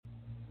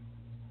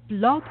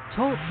Blog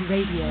Talk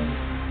Radio.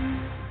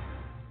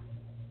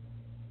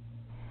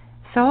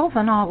 Souls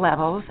on all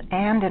levels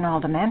and in all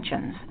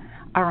dimensions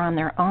are on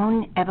their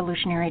own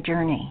evolutionary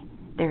journey.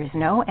 There is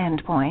no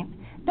end point,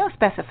 no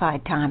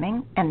specified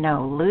timing, and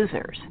no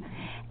losers.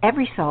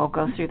 Every soul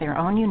goes through their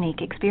own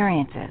unique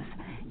experiences,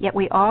 yet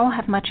we all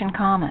have much in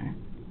common.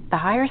 The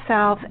higher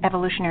self's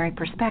evolutionary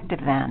perspective,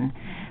 then,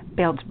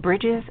 builds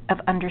bridges of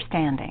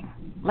understanding.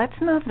 Let's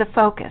move the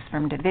focus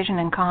from division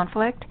and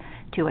conflict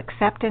to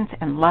acceptance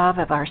and love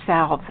of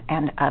ourselves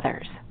and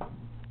others.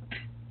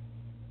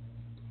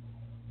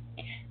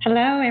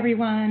 Hello,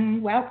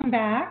 everyone. Welcome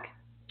back.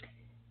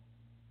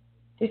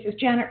 This is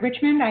Janet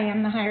Richmond. I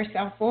am the Higher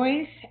Self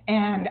Voice,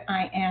 and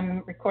I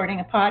am recording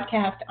a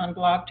podcast on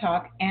Blog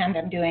Talk, and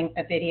I'm doing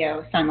a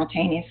video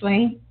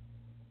simultaneously.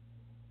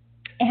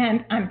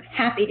 And I'm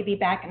happy to be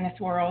back in this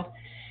world.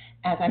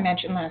 As I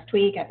mentioned last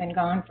week, I've been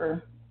gone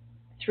for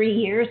 3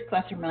 years,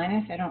 plus or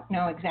minus, I don't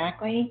know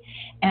exactly,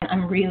 and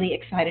I'm really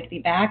excited to be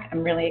back.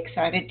 I'm really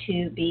excited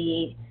to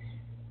be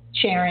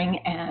sharing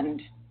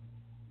and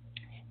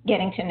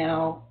getting to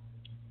know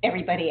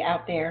everybody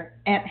out there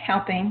and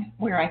helping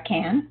where I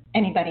can,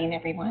 anybody and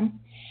everyone.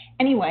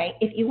 Anyway,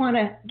 if you want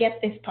to get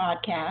this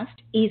podcast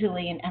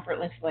easily and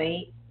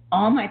effortlessly,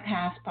 all my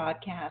past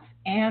podcasts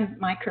and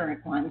my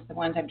current ones, the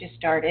ones I've just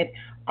started,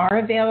 are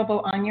available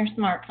on your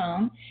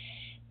smartphone.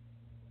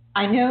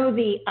 I know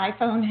the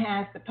iPhone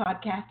has the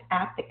podcast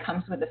app that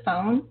comes with the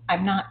phone.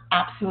 I'm not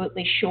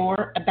absolutely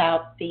sure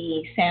about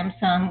the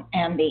Samsung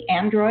and the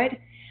Android.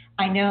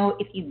 I know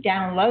if you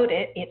download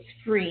it, it's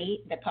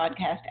free, the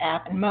podcast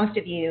app, and most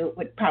of you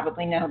would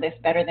probably know this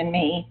better than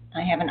me.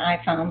 I have an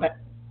iPhone, but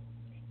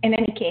in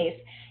any case,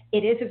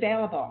 it is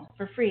available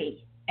for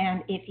free.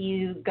 And if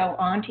you go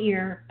onto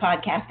your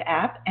podcast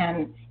app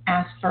and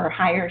ask for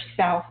Higher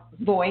Self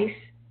Voice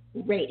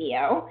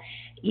Radio,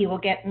 you will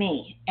get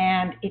me.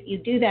 And if you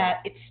do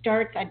that, it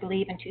starts, I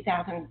believe, in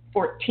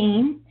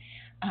 2014.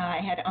 I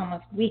had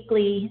almost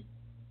weekly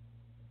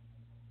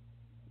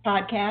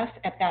podcasts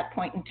at that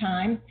point in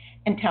time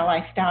until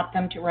I stopped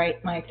them to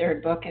write my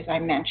third book, as I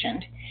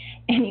mentioned.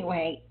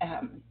 Anyway,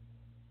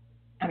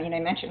 I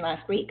mentioned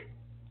last week.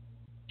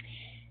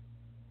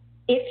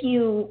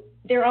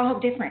 They're all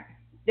different.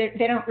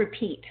 They don't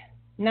repeat.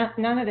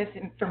 None of this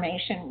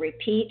information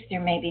repeats.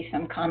 There may be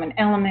some common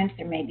elements,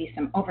 there may be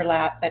some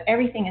overlap, but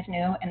everything is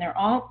new, and they're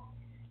all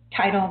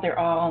titled, they're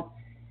all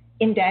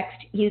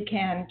indexed. You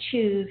can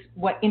choose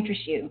what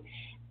interests you.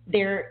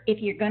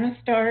 If you're going to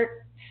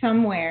start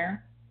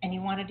somewhere and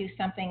you want to do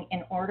something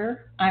in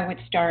order, I would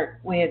start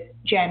with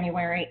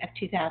January of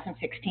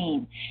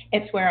 2016.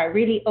 It's where I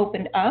really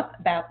opened up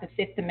about the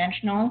fifth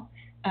dimensional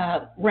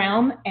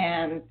realm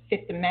and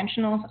fifth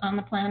dimensionals on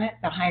the planet,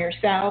 the higher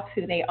self,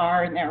 who they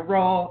are and their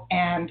role,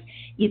 and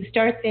you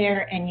start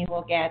there and you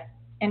will get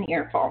an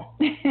earful.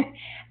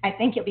 I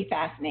think you'll be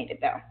fascinated,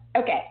 though.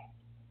 Okay.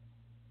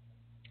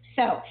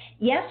 So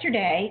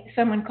yesterday,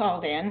 someone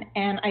called in,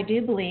 and I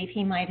do believe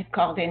he might have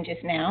called in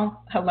just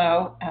now.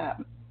 Hello.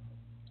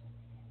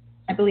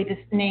 I believe his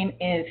name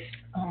is,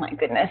 oh my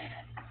goodness,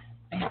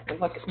 I have to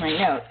look at my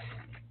notes.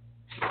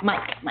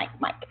 Mike.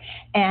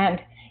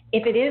 And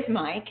if it is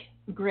Mike,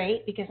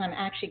 great, because I'm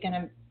actually going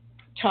to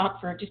talk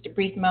for just a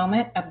brief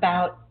moment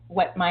about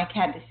what Mike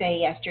had to say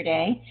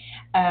yesterday.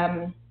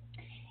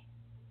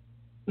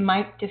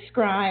 Mike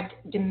described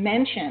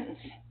dimensions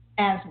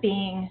as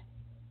being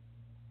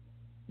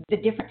the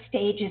different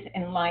stages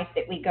in life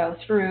that we go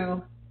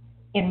through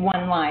in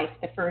one life.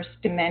 The first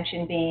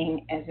dimension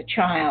being as a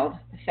child,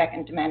 the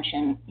second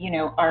dimension,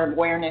 our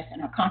awareness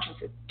and our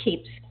consciousness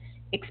keeps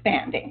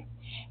expanding.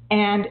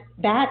 And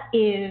that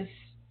is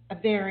a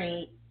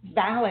very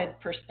valid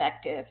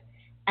perspective,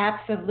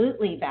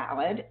 absolutely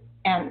valid,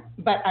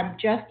 but I'm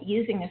just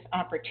using this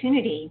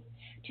opportunity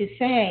to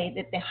say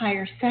that the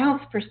higher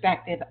self's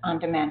perspective on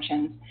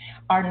dimensions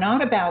are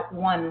not about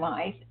one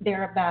life,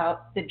 they're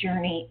about the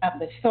journey of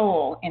the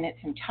soul in its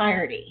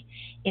entirety.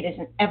 It is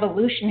an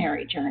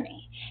evolutionary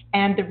journey.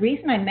 And the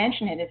reason I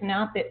mention it is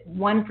not that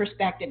one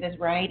perspective is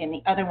right and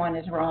the other one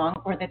is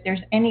wrong, or that there's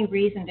any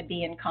reason to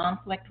be in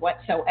conflict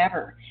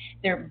whatsoever.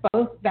 They're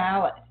both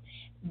valid.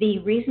 The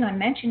reason I'm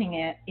mentioning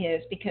it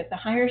is because the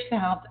higher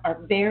selves are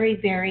very,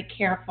 very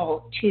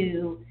careful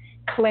to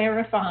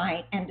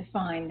clarify and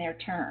define their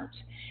terms.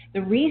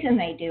 The reason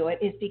they do it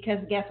is because,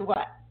 guess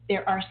what?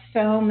 There are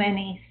so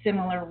many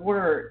similar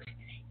words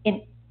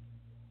in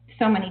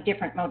so many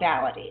different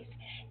modalities.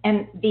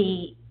 And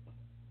the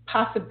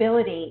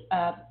possibility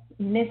of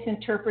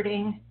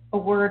misinterpreting a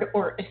word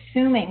or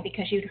assuming,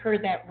 because you'd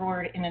heard that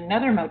word in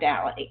another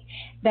modality,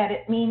 that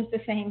it means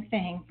the same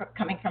thing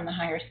coming from the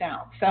higher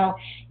self. So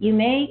it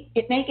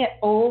may get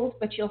old,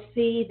 but you'll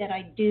see that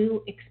I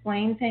do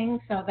explain things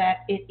so that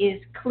it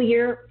is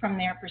clear from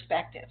their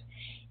perspective.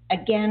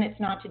 Again, it's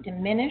not to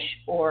diminish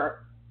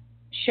or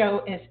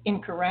show as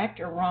incorrect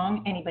or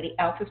wrong anybody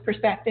else's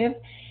perspective,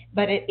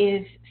 but it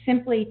is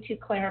simply to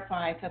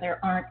clarify so there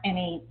aren't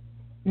any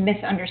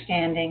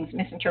misunderstandings,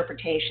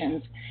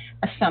 misinterpretations,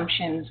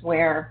 assumptions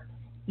where,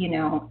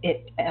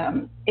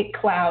 it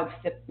clouds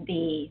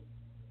the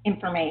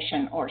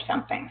information or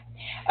something.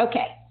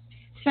 Okay,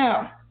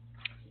 so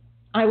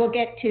I will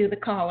get to the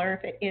caller.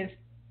 If it is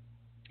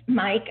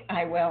Mike,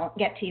 I will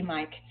get to you,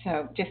 Mike.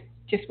 So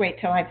just wait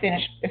till I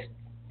finish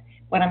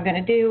what I'm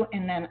going to do,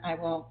 and then I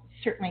will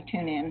certainly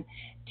tune in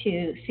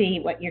to see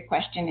what your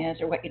question is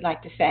or what you'd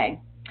like to say.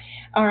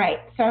 All right,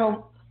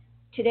 so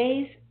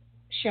today's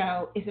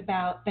show is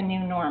about the new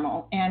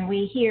normal, and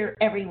we hear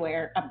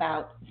everywhere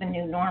about the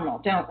new normal,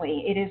 don't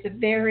we? It is a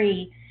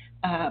very,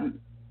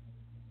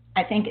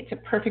 I think it's a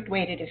perfect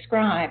way to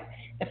describe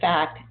the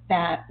fact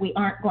that we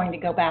aren't going to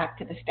go back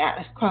to the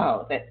status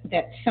quo,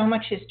 that so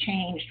much has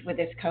changed with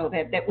this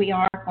COVID that we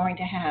are going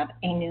to have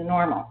a new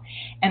normal.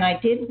 And I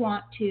did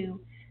want to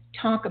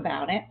talk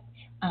about it.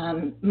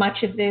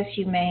 Much of this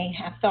you may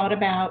have thought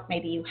about,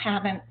 maybe you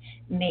haven't,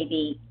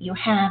 maybe you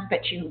have, but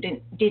you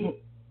didn't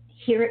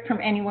hear it from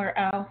anywhere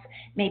else.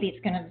 Maybe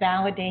it's going to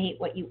validate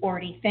what you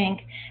already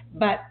think,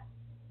 but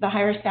the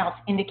higher self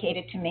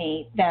indicated to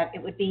me that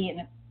it would be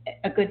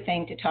a good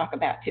thing to talk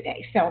about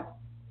today. So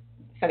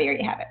there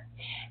you have it.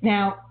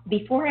 Now,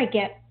 before I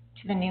get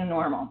to the new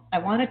normal, I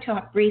want to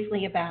talk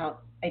briefly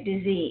about a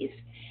disease.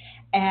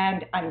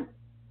 And I'm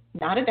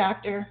not a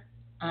doctor,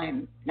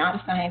 I'm not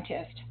a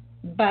scientist,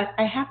 but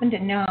I happen to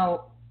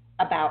know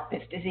about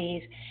this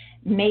disease.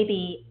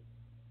 Maybe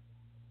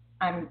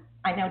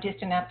I know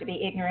just enough to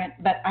be ignorant,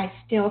 but I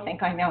still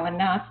think I know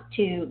enough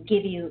to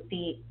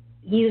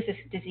use this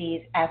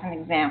disease as an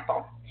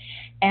example.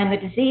 And the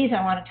disease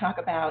I want to talk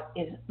about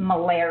is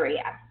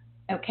malaria,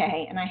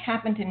 okay? And I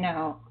happen to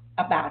know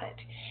about it.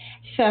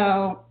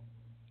 So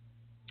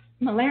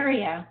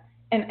malaria,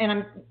 and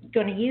I'm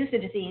going to use the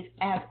disease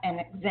as an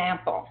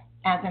example,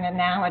 as an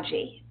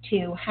analogy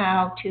to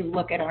how to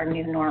look at our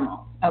new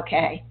normal,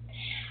 okay?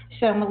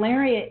 So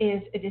malaria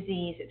is a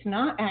disease. It's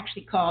not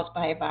actually caused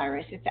by a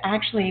virus. It's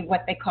actually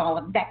what they call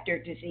a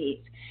vector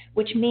disease,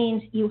 which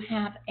means you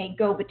have a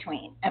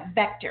go-between, a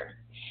vector.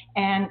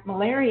 And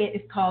malaria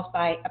is caused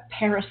by a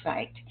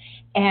parasite.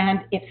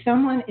 And if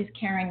someone is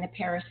carrying the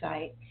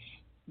parasite,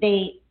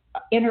 they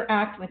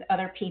interact with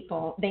other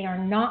people, they are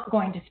not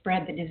going to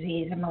spread the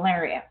disease of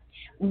malaria.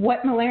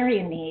 What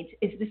malaria needs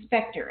is this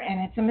vector,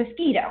 and it's a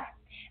mosquito.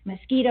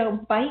 Mosquito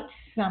bites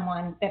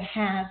someone that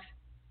has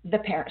the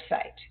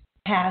parasite,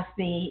 has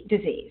the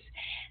disease.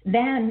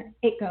 Then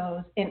it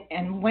goes,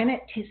 and when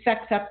it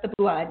sucks up the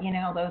blood, you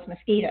know, those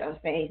mosquitoes,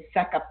 they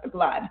suck up the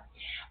blood.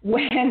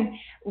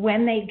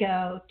 When they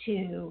go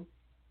to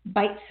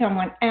bite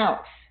someone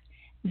else,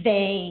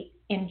 they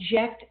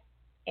inject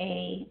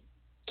a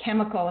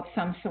chemical of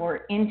some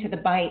sort into the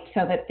bite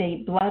so that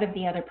the blood of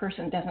the other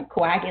person doesn't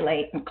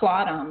coagulate and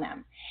clot on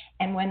them.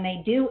 And when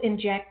they do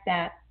inject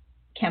that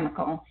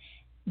chemical,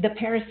 the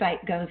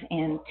parasite goes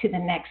into the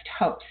next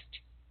host,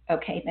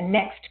 okay, the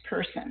next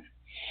person.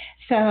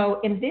 So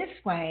in this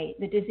way,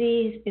 the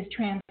disease is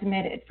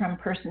transmitted from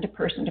person to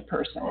person to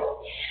person.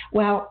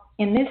 Well,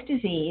 in this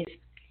disease,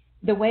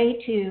 the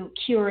way to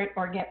cure it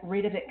or get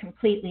rid of it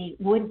completely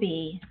would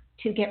be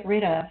to get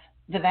rid of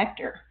the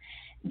vector,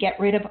 get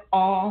rid of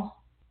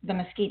all the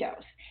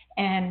mosquitoes.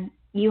 And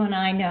you and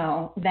I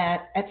know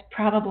that that's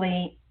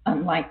probably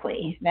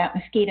unlikely. That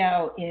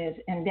mosquito is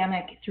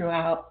endemic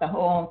throughout the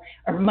whole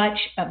or much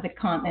of the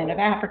continent of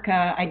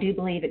Africa. I do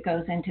believe it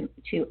goes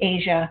into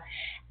Asia,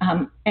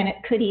 and it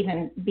could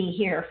even be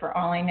here for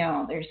all I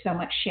know. There's so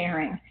much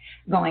sharing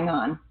going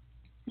on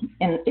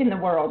in the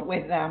world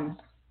with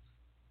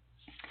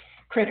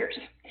critters.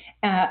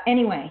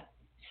 Anyway,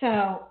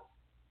 so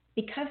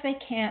because they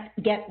can't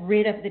get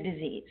rid of the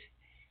disease,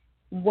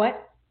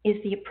 what is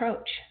the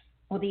approach?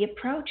 Well, the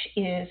approach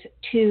is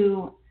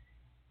to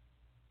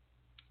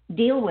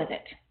deal with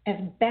it as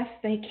best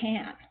they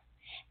can.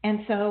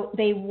 And so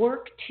they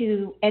work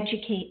to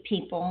educate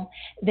people.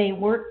 They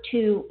work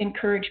to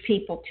encourage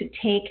people to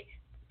take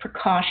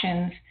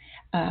precautions,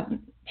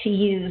 to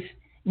use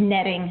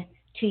netting,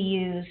 to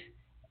use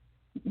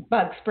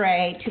bug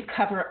spray, to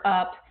cover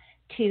up,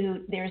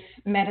 there's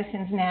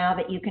medicines now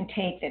that you can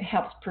take that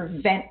helps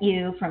prevent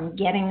you from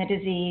getting the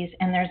disease,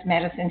 and there's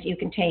medicines you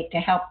can take to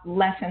help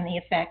lessen the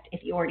effect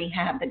if you already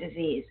have the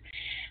disease.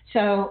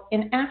 So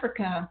in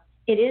Africa,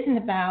 it isn't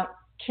about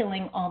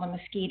killing all the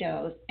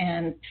mosquitoes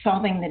and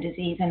solving the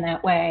disease in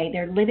that way.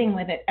 They're living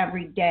with it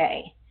every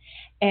day,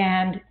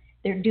 and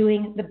they're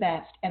doing the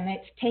best. And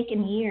it's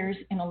taken years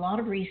and a lot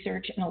of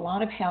research and a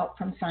lot of help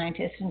from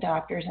scientists and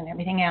doctors and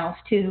everything else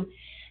to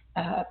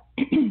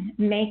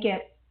make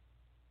it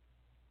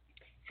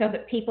so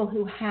that people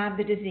who have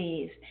the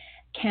disease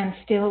can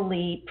still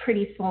lead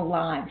pretty full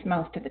lives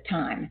most of the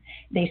time.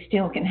 They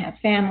still can have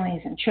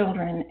families and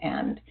children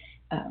and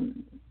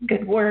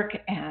good work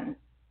and,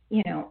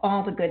 you know,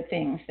 all the good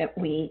things that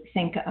we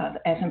think of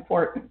as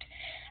important.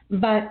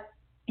 But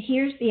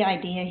here's the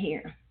idea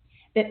here,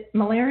 that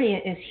malaria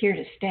is here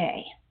to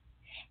stay.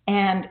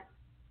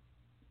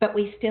 But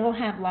we still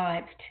have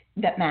lives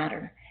that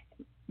matter.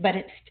 But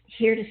it's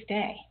here to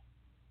stay.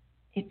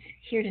 It's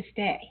here to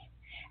stay.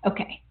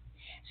 Okay.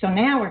 So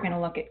now we're going to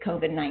look at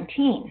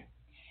COVID-19.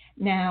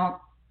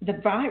 Now, the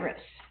virus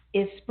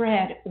is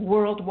spread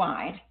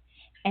worldwide,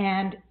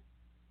 and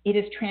it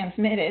is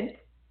transmitted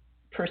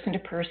person to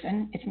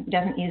person. It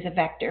doesn't use a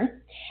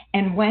vector.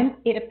 And when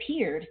it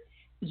appeared,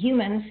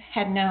 humans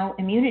had no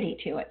immunity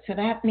to it. So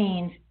that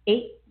means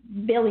 8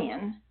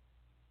 billion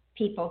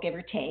people, give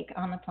or take,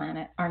 on the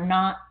planet are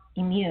not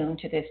immune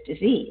to this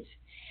disease.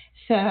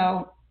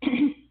 So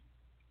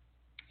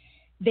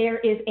there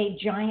is a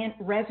giant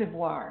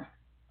reservoir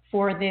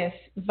for this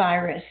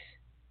virus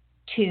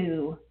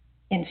to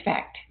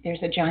infect.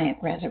 There's a giant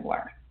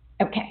reservoir.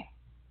 Okay.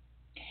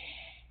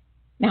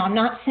 Now, I'm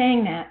not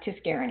saying that to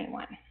scare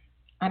anyone.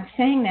 I'm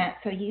saying that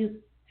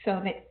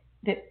so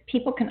that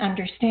people can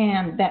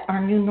understand that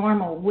our new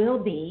normal will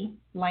be,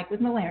 like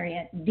with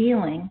malaria,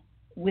 dealing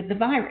with the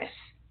virus.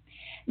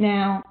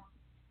 Now,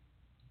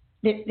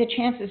 the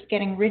chances of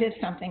getting rid of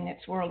something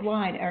that's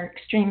worldwide are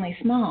extremely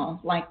small,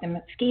 like the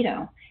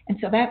mosquito. And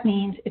so that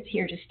means it's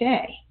here to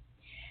stay.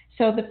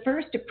 So the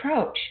first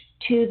approach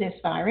to this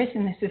virus,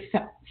 and this is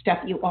stuff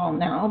you all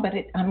know, but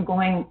I'm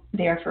going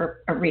there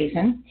for a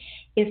reason,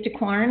 is to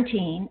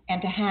quarantine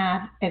and to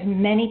have as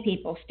many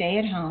people stay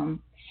at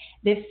home.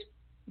 This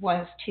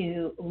was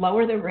to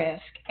lower the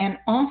risk, and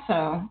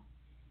also,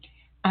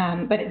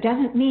 but it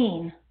doesn't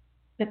mean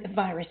that the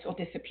virus will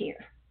disappear,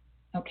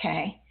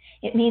 okay?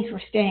 It means we're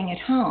staying at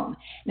home.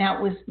 Now,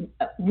 it was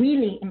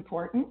really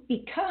important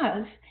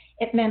because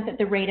it meant that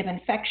the rate of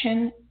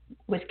infection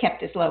was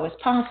kept as low as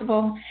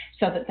possible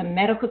so that the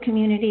medical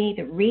community,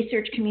 the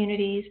research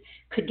communities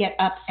could get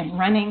up and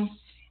running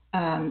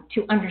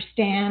to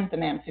understand the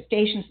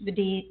manifestations of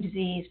the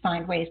disease,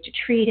 find ways to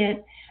treat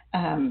it.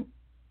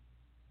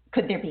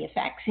 Could there be a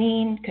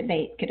vaccine? Could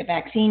a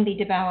vaccine be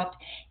developed?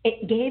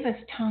 It gave us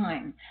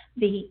time.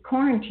 The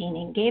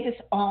quarantining gave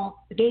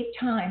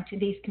time to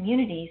these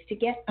communities to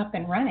get up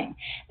and running.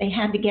 They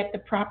had to get the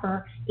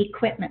proper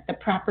equipment, the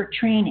proper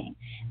training,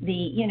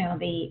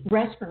 the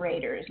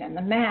respirators and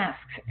the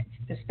masks,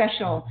 the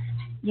special,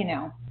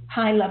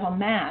 high-level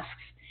masks.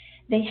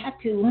 They had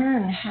to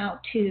learn how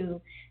to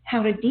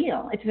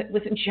deal. It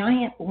was a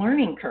giant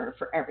learning curve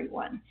for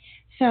everyone.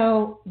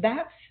 So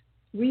that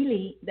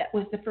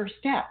was the first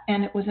step,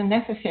 and it was a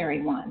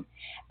necessary one.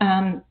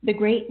 The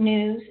great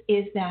news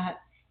is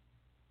that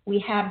we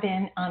have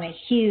been on a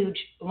huge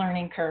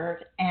learning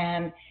curve,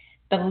 and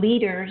the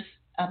leaders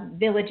of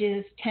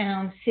villages,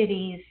 towns,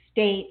 cities,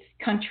 states,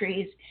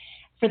 countries,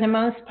 for the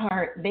most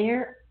part,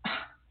 they're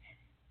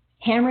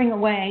hammering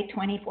away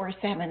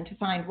 24/7 to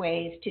find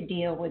ways to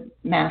deal with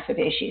massive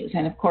issues.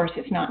 And of course,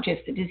 it's not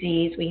just the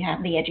disease. We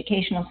have the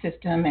educational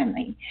system and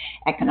the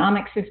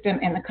economic system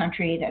in the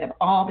country that have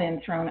all been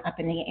thrown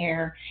up in the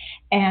air.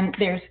 And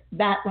there's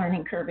that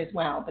learning curve as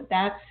well. But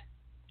that's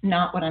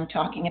not what I'm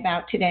talking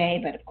about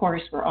today. But of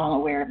course, we're all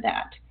aware of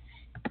that.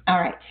 All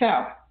right,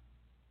 so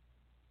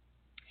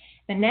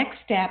the next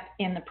step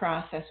in the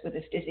process with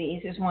this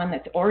disease is one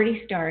that's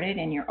already started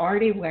and you're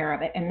already aware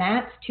of it, and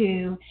that's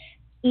to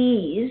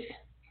ease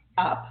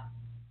up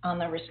on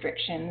the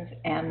restrictions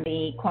and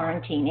the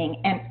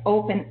quarantining and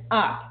open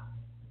up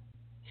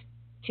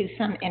to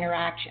some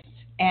interactions.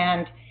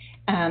 And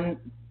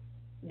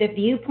the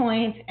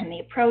viewpoints and the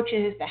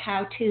approaches, the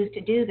how-tos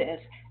to do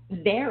this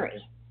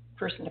vary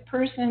person to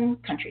person,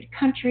 country to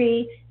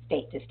country,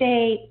 state to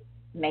state,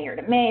 mayor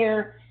to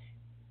mayor,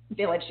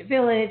 village to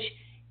village,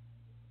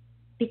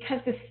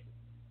 because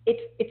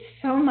it's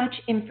so much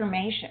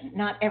information.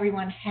 Not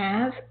everyone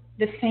has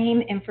the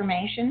same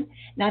information.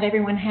 Not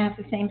everyone has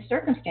the same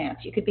circumstance.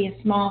 You could be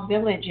a small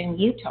village in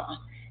Utah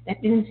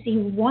that didn't see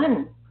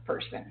one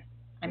person.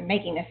 I'm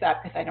making this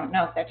up because I don't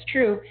know if that's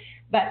true,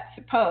 but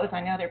suppose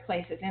I know there are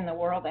places in the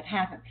world that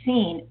haven't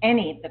seen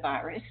any of the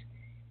virus,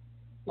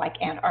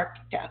 like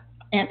Antarctica,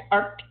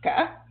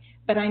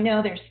 but I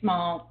know there's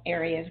small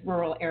areas,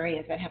 rural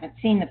areas that haven't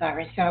seen the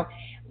virus. So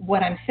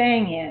what I'm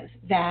saying is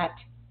that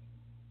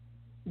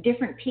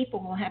different people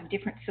will have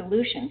different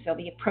solutions. They'll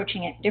be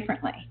approaching it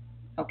differently.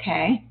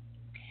 Okay?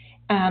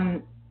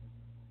 And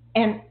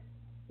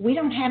we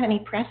don't have any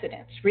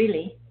precedents,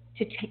 really,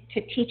 to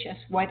teach us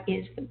what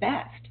is the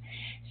best.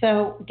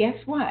 So guess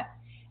what?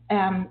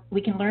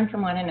 We can learn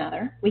from one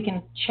another. We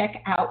can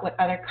check out what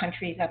other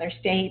countries, other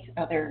states,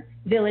 other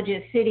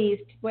villages, cities,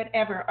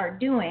 whatever are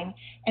doing,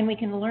 and we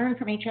can learn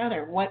from each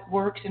other what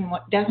works and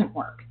what doesn't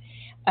work.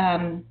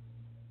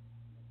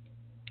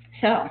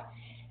 So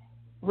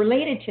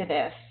related to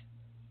this,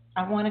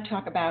 I want to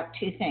talk about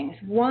two things.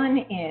 One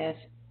is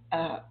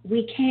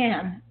we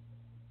can,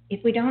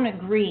 if we don't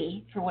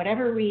agree for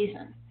whatever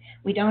reason,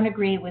 we don't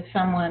agree with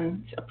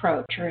someone's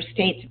approach or a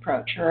state's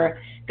approach or a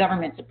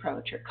government's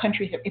approach or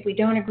countries, if we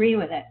don't agree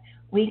with it,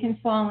 we can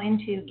fall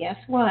into, guess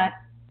what?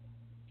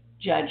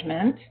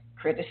 Judgment,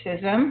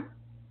 criticism,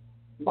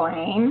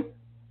 blame.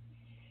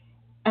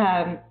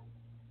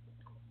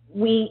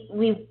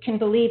 We can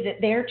believe that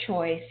their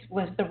choice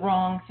was the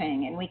wrong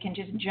thing, and we can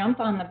just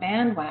jump on the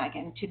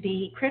bandwagon to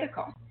be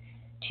critical,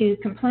 to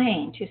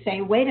complain, to say,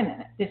 wait a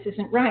minute, this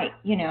isn't right.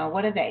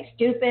 What are they,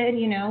 stupid?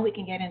 We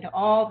can get into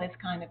all this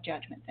kind of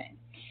judgment thing.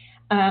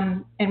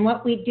 And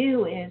what we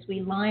do is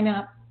we line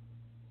up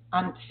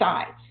on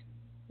sides,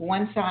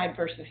 one side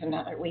versus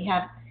another. We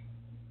have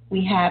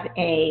we have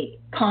a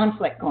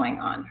conflict going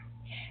on.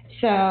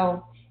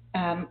 So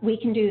we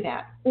can do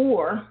that.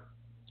 Or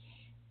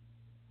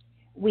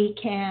we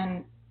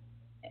can,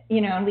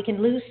 and we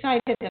can lose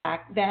sight of the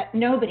fact that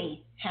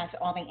nobody has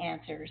all the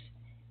answers.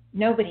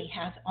 Nobody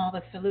has all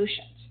the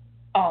solutions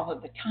all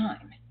of the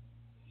time.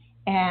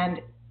 And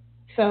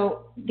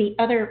so the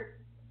other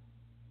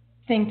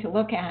thing to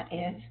look at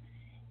is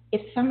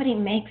if somebody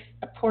makes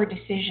a poor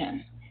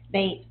decision,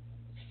 they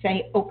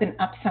say open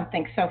up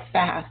something so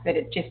fast that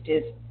it just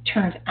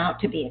turns out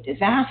to be a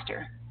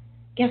disaster.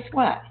 Guess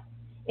what?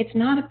 It's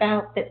not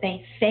about that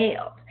they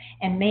failed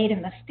and made a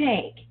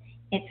mistake.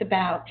 It's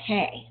about,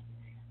 hey,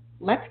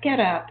 let's get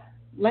up,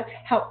 let's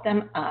help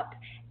them up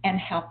and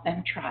help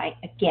them try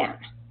again.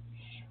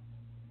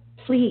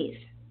 Please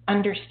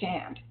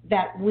understand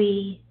that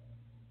we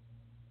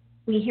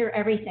hear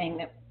everything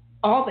that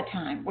all the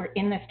time. We're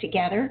in this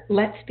together.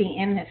 Let's be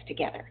in this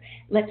together.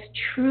 Let's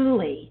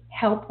truly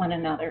help one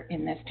another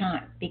in this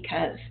time,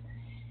 because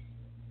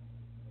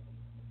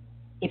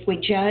if we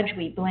judge,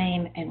 we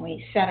blame, and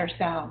we set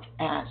ourselves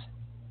as,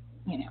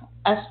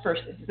 us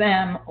versus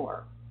them,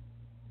 or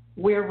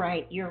we're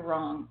right, you're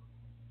wrong,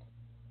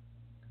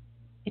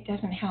 it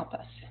doesn't help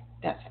us,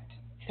 does it?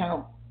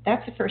 So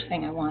that's the first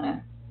thing I want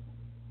to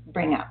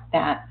bring up,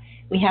 that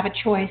we have a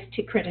choice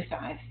to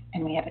criticize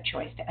and we have a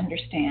choice to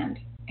understand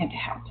and to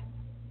help.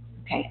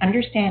 Okay,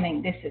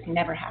 understanding this has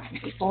never happened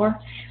before.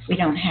 We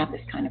don't have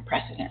this kind of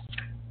precedent.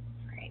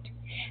 Great.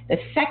 The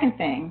second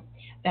thing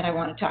that I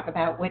want to talk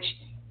about, which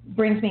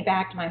brings me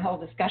back to my whole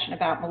discussion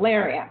about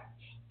malaria,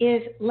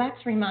 is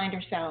let's remind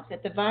ourselves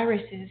that the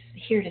virus is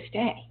here to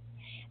stay.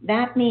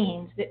 That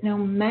means that no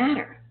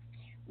matter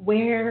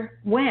when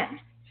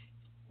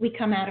we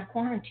come out of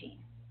quarantine,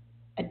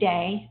 a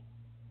day,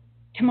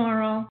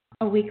 tomorrow,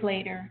 a week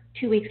later,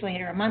 2 weeks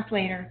later, a month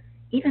later,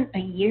 even a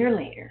year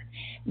later,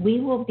 we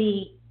will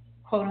be,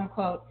 quote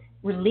unquote,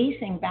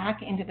 releasing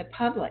back into the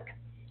public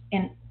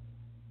in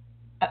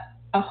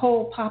a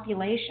whole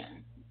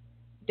population,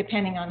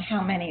 depending on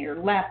how many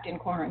are left in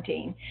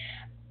quarantine,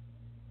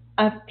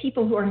 of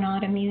people who are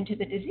not immune to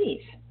the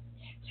disease.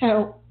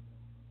 So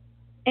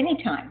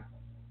anytime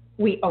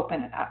we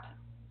open it up,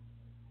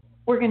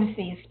 we're going to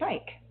see a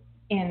spike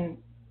in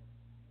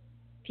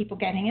people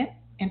getting it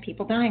and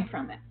people dying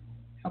from it.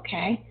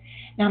 Okay?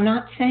 Now, I'm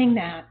not saying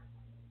that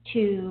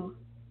to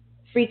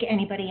freak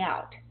anybody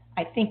out.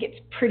 I think it's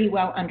pretty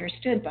well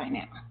understood by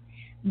now.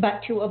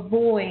 But to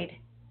avoid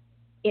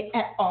it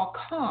at all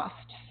costs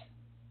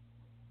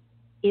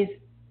is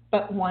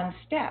but one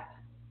step.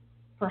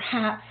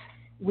 Perhaps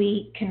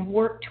we can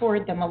work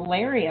toward the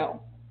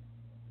malarial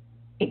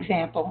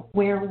example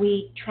where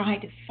we try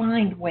to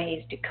find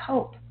ways to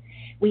cope.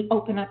 We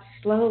open up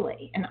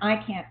slowly, and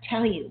I can't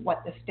tell you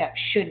what the steps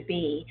should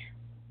be.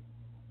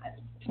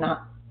 It's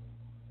not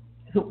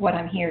what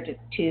I'm here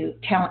to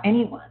tell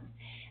anyone,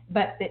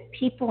 but that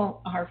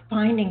people are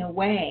finding a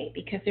way,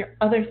 because there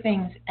are other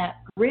things at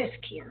risk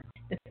here.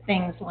 The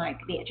things like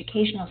the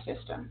educational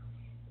system,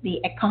 the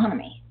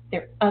economy.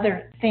 There are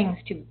other things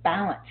to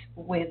balance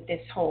with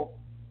this whole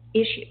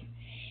issue.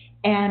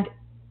 And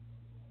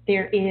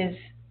there is,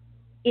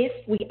 if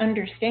we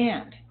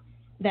understand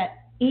that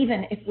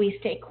even if we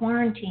stay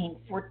quarantined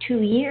for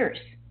 2 years,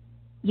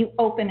 you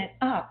open it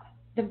up,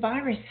 the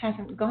virus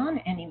hasn't gone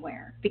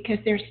anywhere, because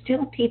there's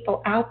still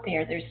people out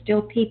there. There's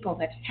still people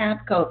that have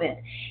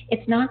COVID.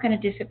 It's not going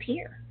to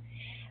disappear.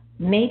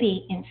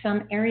 Maybe in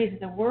some areas of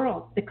the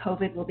world, the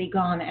COVID will be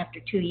gone after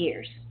 2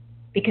 years,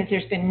 because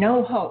there's been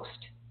no host,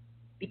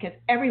 because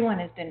everyone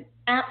has been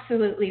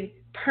absolutely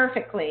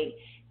perfectly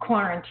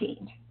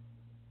quarantined.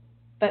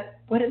 But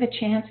what are the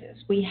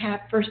chances? We have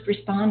first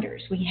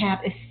responders. We have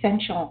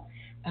essential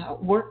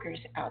workers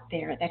out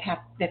there that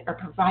are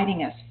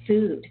providing us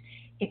food,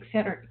 et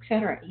cetera, et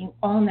cetera. You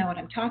all know what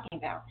I'm talking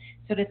about.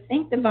 So to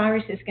think the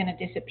virus is going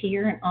to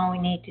disappear and all we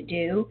need to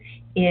do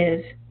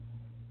is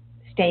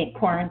stay in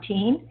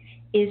quarantine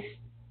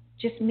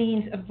just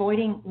means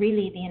avoiding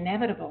really the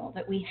inevitable,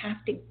 that we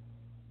have to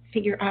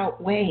figure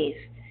out ways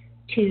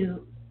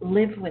to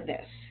live with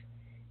this.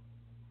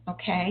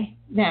 Okay?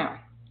 Now,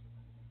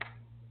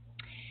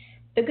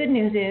 the good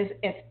news is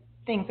if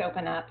things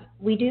open up,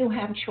 we do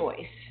have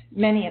choice.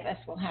 Many of us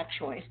will have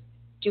choice.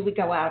 Do we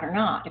go out or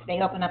not? If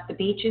they open up the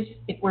beaches,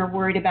 if we're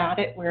worried about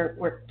it,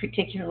 we're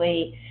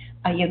particularly,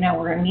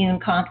 we're immune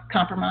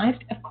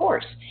compromised, of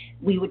course,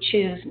 we would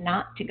choose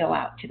not to go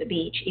out to the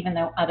beach, even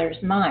though others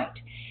might.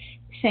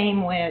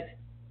 Same with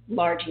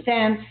large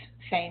events,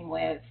 same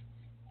with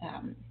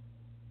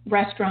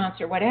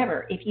restaurants or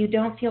whatever. If you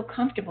don't feel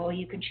comfortable,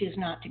 you can choose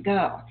not to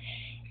go.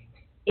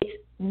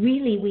 It's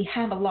really, we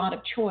have a lot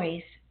of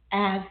choice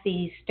as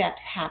these steps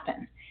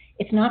happen.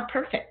 It's not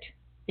perfect.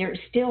 There is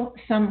still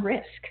some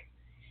risk.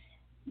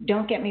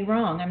 Don't get me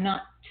wrong. I'm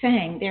not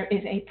saying there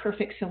is a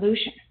perfect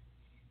solution.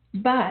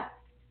 But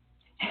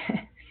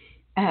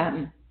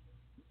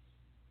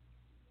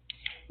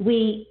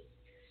we,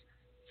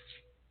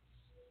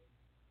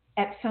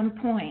 at some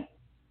point,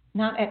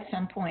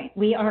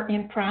 we are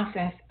in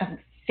process of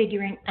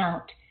figuring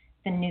out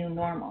the new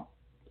normal.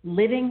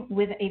 living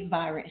with a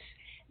virus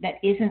that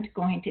isn't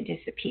going to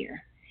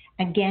disappear.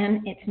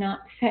 Again, it's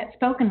not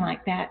spoken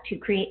like that to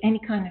create any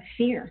kind of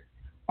fear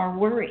or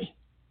worry.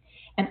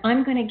 And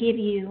I'm going to give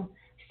you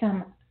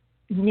some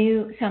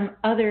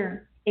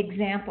other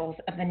examples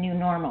of the new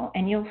normal,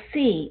 and you'll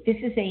see this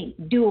is a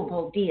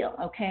doable deal,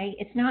 okay?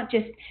 It's not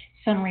just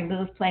some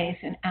removed place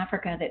in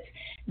Africa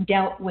that's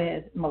dealt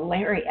with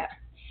malaria.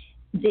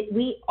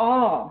 We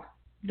all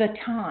the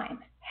time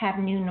have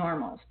new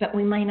normals, but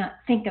we might not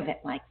think of it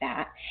like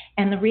that.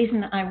 And the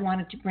reason I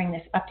wanted to bring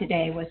this up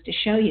today was to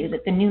show you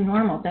that the new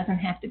normal doesn't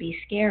have to be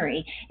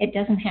scary. It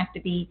doesn't have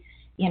to be,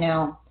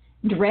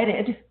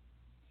 dreaded.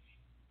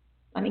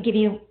 Let me give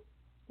you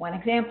one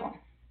example.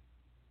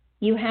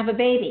 You have a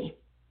baby.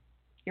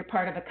 You're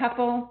part of a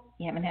couple.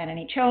 You haven't had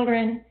any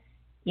children.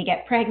 You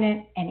get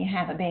pregnant and you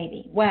have a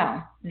baby.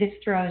 Well, this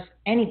throws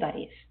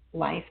anybody's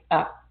life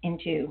up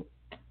into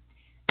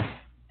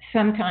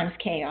sometimes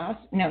chaos,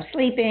 no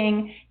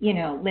sleeping,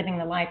 living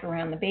the life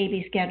around the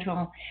baby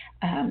schedule.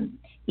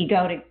 You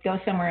go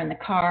somewhere in the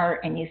car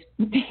and you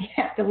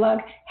have to lug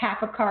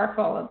half a car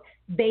full of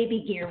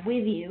baby gear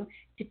with you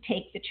to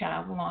take the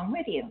child along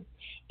with you.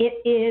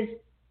 It is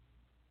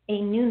a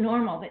new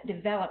normal that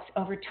develops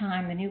over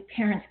time. The new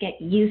parents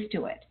get used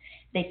to it.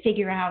 They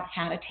figure out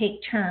how to take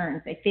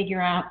turns. They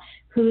figure out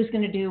who's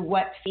going to do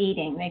what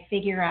feeding. They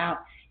figure out,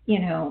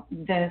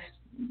 the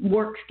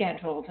work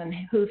schedules and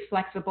who's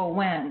flexible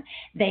when.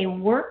 They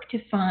work to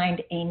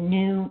find a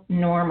new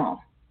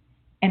normal.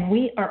 And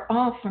we are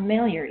all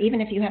familiar. Even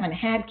if you haven't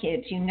had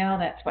kids,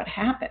 that's what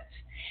happens.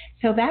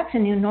 So that's a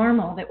new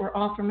normal that we're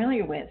all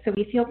familiar with. So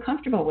we feel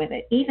comfortable with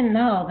it, even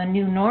though the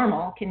new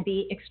normal can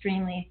be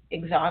extremely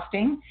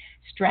exhausting,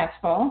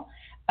 stressful.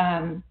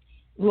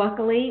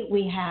 Luckily,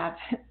 we have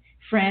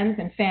friends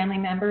and family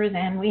members,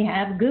 and we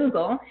have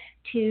Google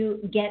to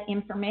get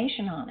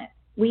information on it.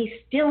 We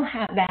still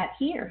have that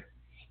here.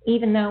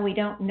 Even though we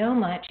don't know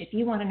much, if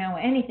you want to know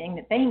anything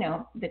that they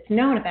know that's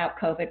known about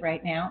COVID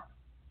right now,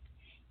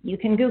 you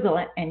can Google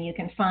it and you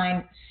can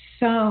find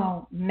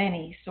so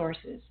many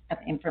sources of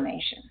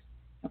information.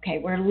 Okay,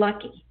 we're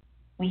lucky.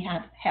 We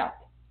have help.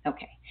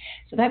 Okay,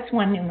 so that's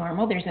one new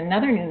normal. There's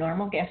another new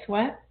normal. Guess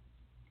what?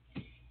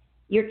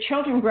 Your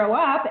children grow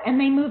up and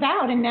they move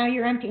out and now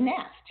you're empty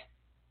nest.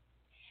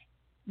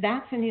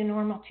 That's a new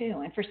normal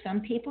too. And for some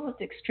people,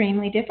 it's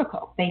extremely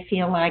difficult. They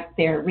feel like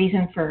their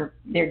reason for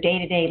their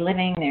day-to-day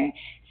living, they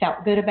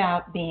felt good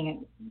about being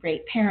a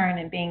great parent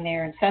and being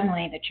there, and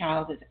suddenly the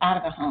child is out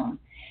of the home,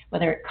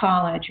 whether at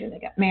college or they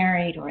got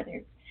married or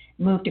they're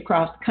moved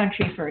across the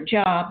country for a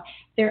job.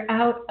 They're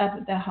out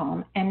of the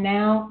home, and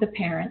now the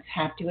parents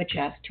have to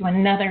adjust to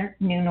another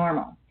new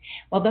normal.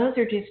 Well, those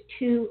are just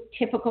two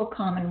typical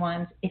common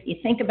ones. If you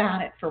think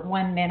about it for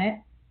 1 minute,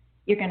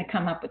 you're going to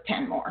come up with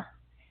 10 more.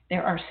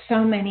 There are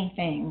so many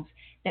things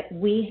that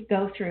we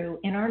go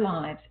through in our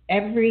lives,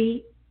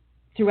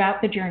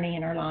 throughout the journey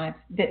in our lives,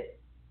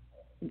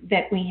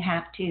 that we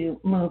have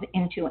to move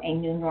into a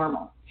new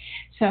normal.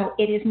 So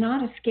it is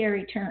not a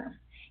scary term.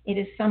 It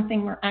is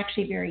something we're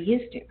actually very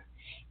used to.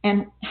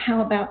 And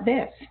how about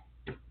this?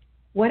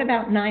 What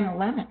about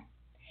 9/11?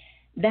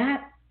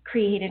 That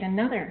created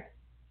another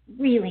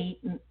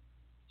really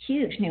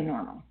huge new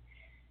normal.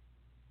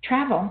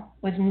 Travel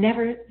was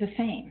never the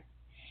same.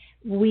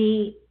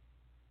 We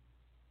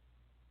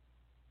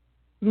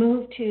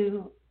moved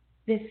to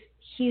this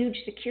huge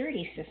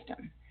security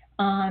system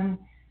on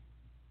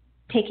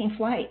taking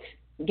flights,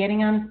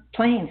 getting on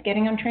planes,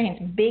 getting on trains,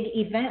 big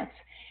events.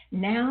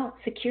 Now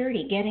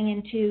security, getting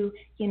into,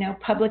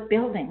 public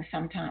buildings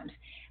sometimes.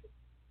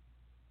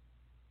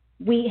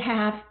 We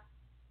have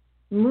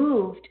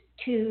moved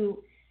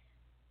to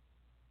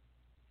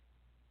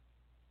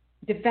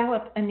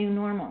develop a new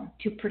normal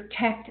to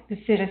protect the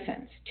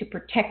citizens, to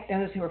protect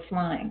those who are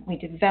flying. We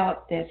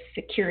developed this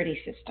security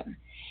system.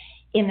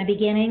 In the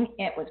beginning,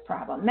 it was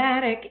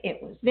problematic.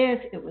 It was this,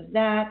 it was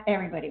that.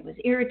 Everybody was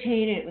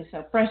irritated. It was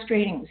so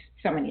frustrating. It was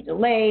so many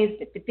delays.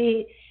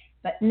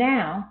 But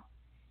now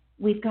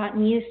we've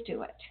gotten used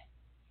to it.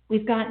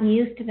 We've gotten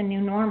used to the new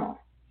normal.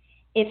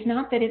 It's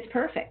not that it's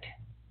perfect.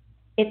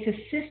 It's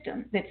a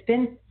system that's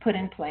been put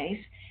in place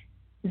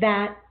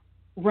that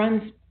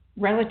runs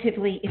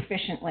relatively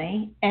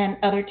efficiently, and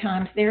other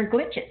times there are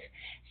glitches.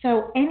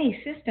 So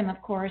any system,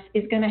 of course,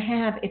 is going to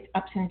have its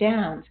ups and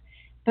downs.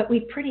 But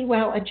we've pretty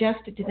well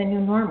adjusted to the new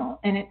normal,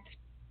 and it's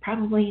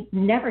probably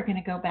never going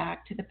to go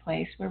back to the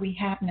place where we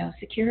have no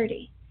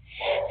security.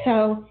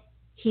 So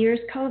here's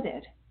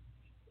COVID.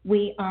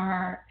 We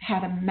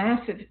have a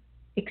massive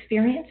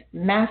experience,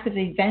 massive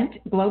event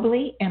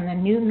globally, and the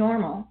new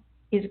normal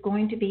is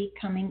going to be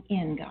coming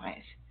in,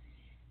 guys.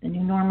 The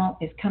new normal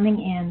is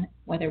coming in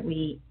whether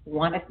we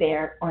want it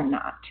there or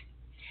not.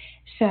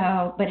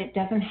 So, but it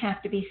doesn't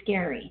have to be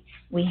scary.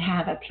 We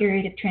have a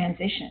period of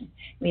transition.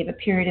 We have a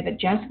period of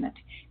adjustment.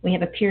 We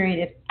have a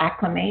period of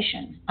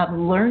acclimation, of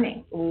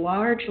learning,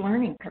 large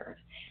learning curve.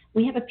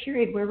 We have a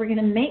period where we're going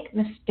to make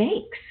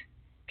mistakes.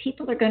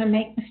 People are going to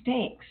make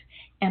mistakes.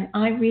 And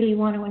I really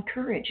want to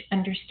encourage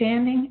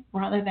understanding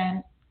rather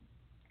than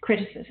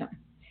criticism.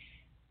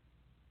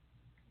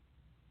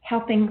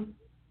 helping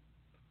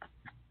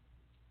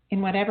in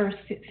whatever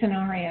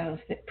scenarios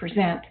that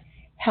present,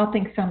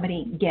 helping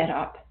somebody get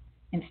up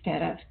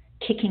instead of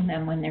kicking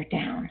them when they're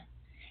down.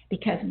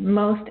 Because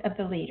most of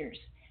the leaders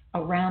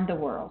around the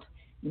world,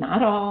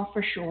 not all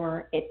for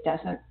sure,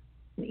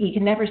 you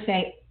can never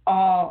say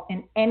all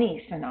in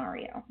any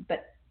scenario,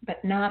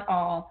 but not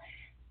all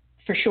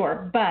for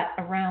sure, but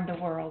around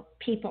the world,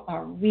 people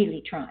are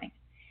really trying.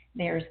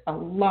 There's a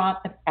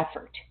lot of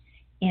effort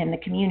in the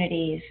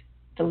communities,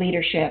 the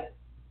leadership,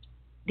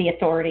 the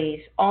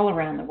authorities all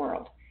around the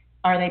world.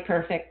 Are they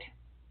perfect?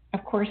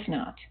 Of course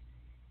not.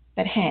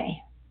 But hey,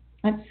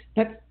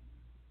 let's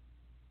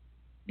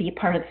be a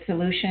part of the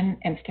solution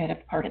instead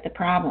of part of the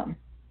problem,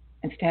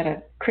 instead of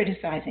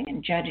criticizing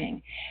and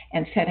judging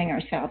and setting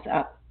ourselves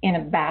up in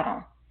a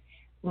battle.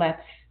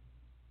 Let's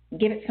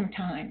give it some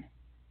time,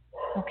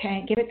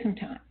 okay? Give it some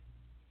time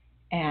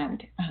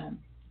and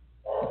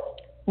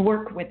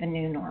work with the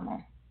new normal.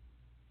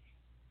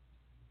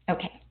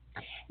 Okay,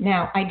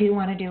 now I do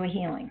want to do a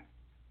healing.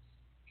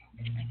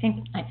 I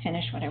think I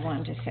finished what I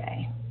wanted to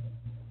say.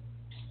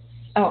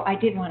 Oh, I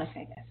did want to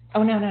say this.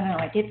 Oh, no,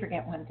 I did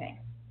forget one thing.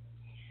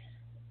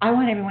 I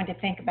want everyone to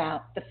think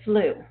about the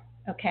flu,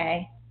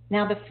 okay?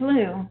 Now, the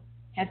flu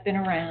has been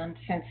around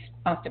since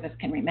most of us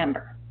can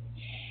remember.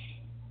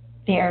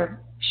 There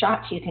are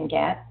shots you can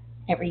get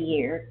every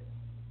year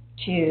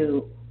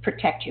to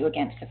protect you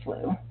against the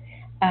flu.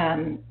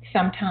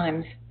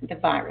 Sometimes the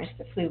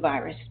flu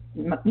virus,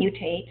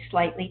 mutates,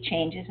 slightly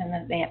changes, and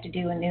then they have to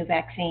do a new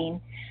vaccine.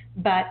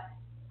 But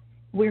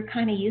we're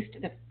kind of used to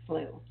the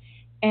flu.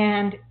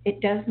 And it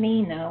does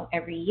mean, though,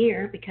 every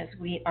year, because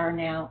we are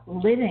now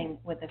living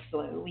with the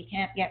flu, we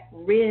can't get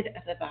rid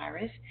of the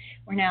virus.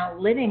 We're now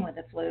living with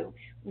the flu.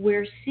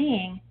 We're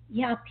seeing,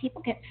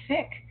 people get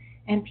sick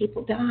and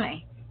people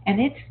die. And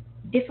it's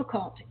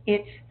difficult.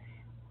 It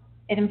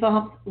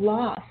involves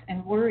loss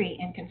and worry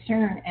and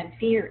concern and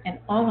fear and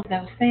all of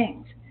those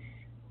things.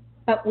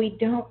 But we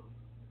don't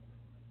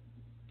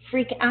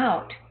freak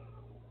out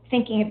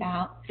thinking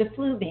about the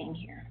flu being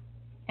here.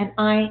 And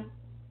I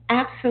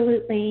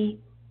absolutely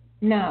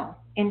know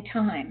in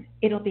time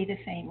it'll be the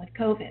same with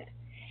COVID.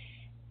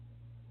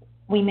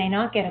 We may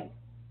not get a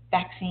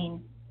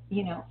vaccine,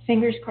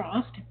 fingers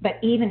crossed, but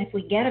even if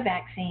we get a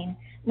vaccine,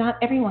 not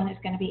everyone is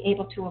going to be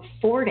able to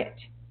afford it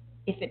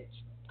if it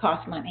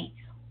costs money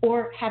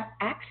or have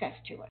access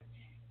to it.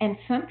 And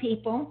some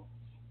people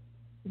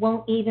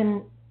won't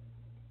even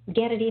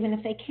get it even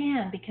if they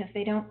can because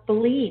they don't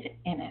believe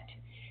in it.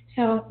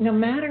 So no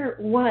matter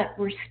what,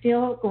 we're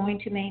still going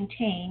to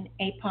maintain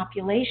a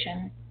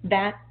population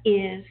that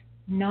is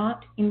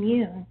not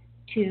immune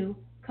to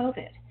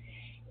COVID.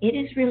 It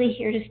is really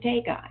here to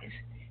stay, guys.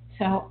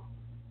 So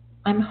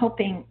I'm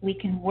hoping we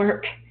can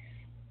work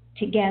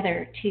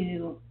together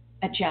to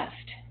adjust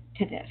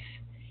to this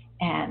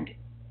and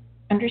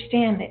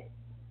understand that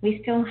we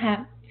still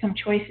have some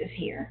choices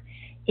here.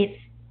 If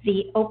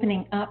the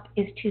opening up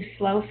is too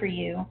slow for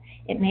you,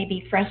 it may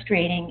be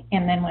frustrating,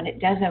 and then when it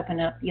does open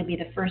up, you'll be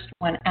the first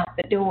one out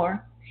the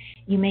door.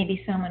 You may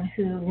be someone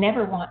who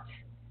never wants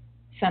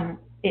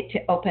it to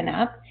open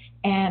up,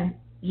 and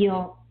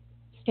you'll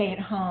stay at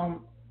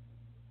home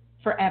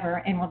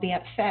forever and will be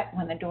upset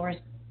when the doors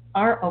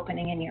are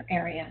opening in your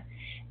area.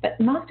 But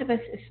most of us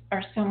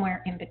are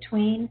somewhere in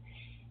between,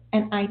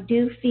 and I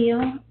do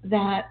feel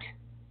that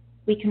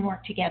we can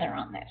work together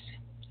on this.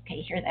 Okay,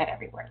 you hear that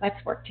everywhere.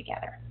 Let's work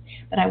together.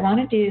 But I want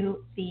to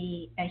do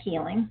a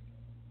healing.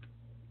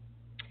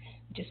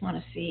 I just want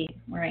to see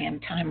where I am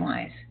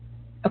time-wise.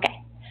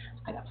 Okay,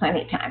 I got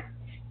plenty of time.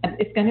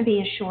 It's going to be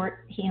a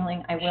short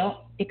healing. I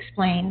will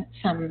explain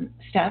some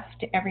stuff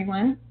to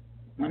everyone.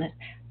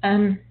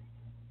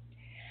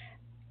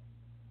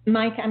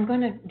 Mike, I'm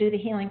going to do the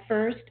healing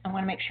first. I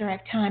want to make sure I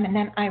have time, and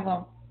then I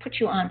will put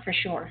you on for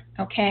sure,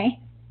 okay?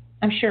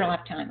 I'm sure I'll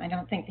have time. I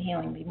don't think the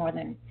healing will be more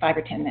than 5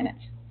 or 10 minutes.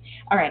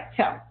 All right,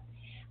 so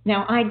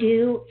now I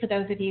do, for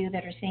those of you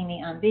that are seeing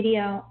me on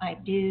video, I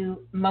do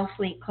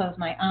mostly close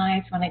my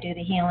eyes when I do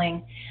the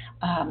healing.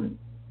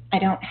 I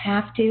don't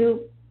have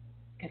to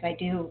because I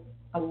do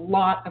a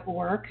lot of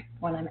work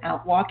when I'm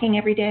out walking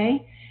every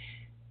day.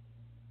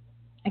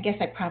 I guess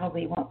I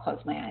probably won't close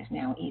my eyes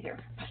now either.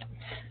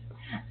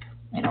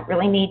 I don't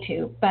really need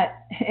to, but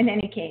in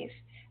any case,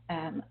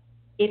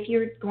 if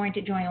you're going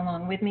to join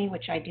along with me,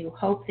 which I do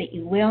hope that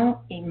you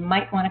will, you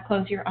might want to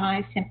close your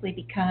eyes simply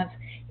because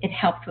it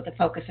helps with the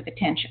focus of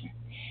attention.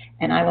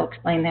 And I will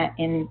explain that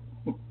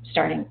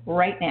starting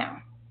right now.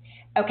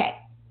 Okay.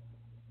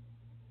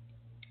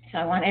 So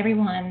I want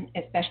everyone,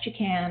 as best you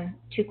can,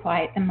 to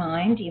quiet the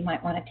mind. You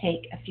might want to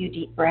take a few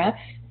deep breaths.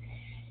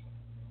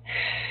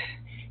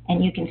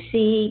 And you can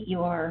see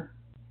your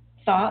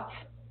thoughts,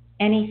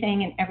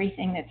 anything and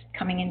everything that's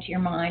coming into your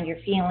mind, your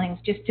feelings,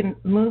 just to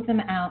move them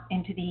out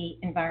into the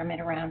environment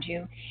around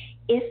you.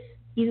 If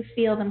you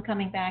feel them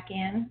coming back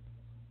in,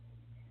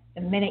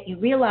 the minute you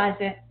realize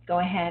it, go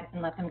ahead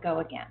and let them go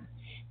again.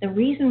 The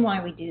reason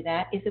why we do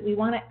that is that we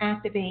want to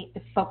activate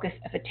the focus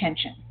of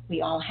attention.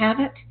 We all have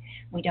it.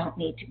 We don't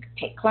need to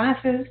take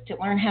classes to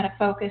learn how to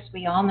focus.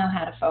 We all know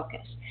how to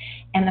focus.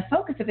 And the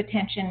focus of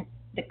attention,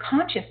 the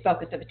conscious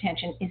focus of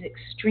attention, is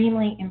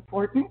extremely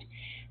important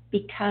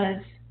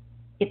because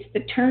it's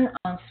the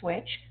turn-on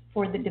switch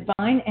for the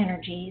divine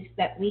energies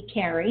that we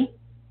carry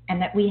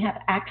and that we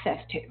have access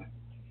to.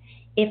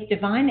 If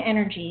divine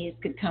energies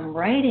could come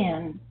right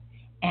in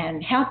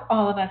and help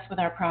all of us with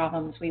our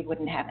problems, we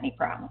wouldn't have any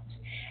problems.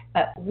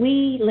 But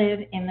we live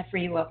in the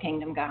free will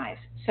kingdom, guys.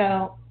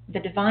 So the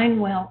divine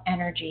will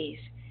energies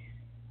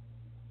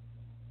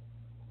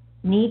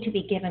need to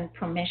be given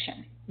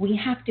permission. We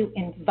have to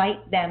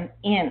invite them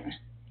in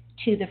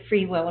to the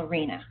free will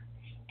arena.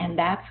 And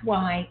that's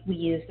why we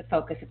use the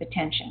focus of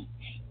attention.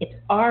 It's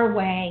our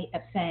way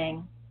of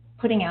saying,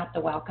 putting out the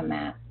welcome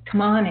mat,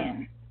 come on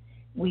in.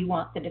 We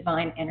want the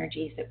divine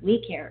energies that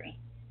we carry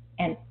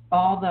and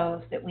all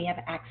those that we have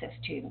access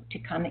to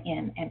come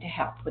in and to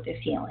help with this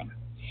healing.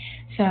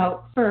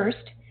 So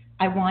first,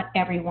 I want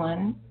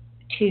everyone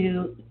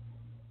to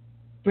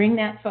bring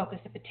that focus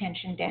of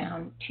attention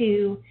down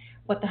to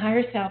what the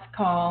higher self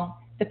call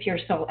the pure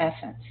soul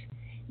essence.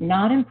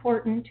 Not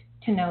important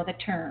to know the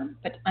term,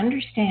 but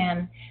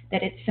understand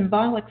that it's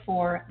symbolic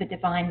for the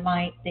divine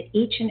light that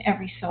each and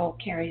every soul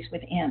carries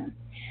within.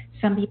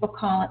 Some people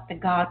call it the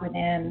God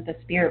within, the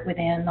spirit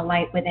within, the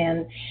light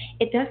within.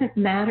 It doesn't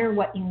matter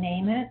what you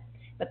name it,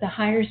 but the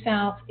higher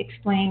self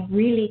explained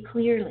really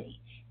clearly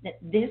that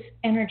this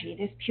energy,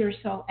 this pure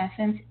soul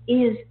essence,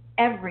 is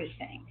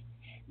everything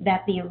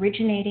that the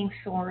originating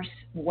source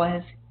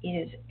was,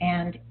 is,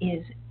 and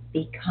is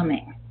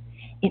becoming.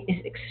 It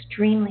is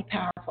extremely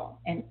powerful,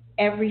 and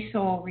every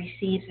soul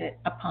receives it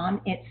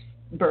upon its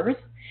birth,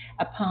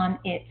 upon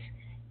its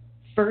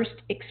first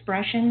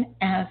expression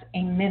as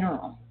a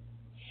mineral.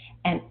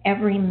 And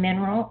every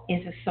mineral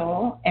is a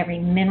soul. Every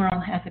mineral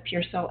has a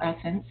pure soul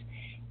essence,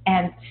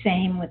 and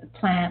same with the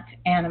plants,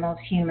 animals,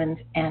 humans,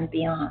 and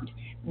beyond.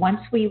 Once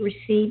we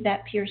receive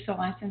that pure soul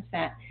essence,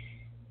 that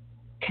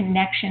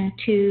connection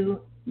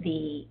to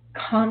the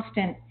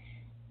constant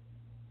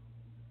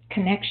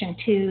connection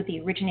to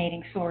the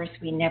originating source,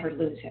 we never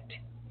lose it.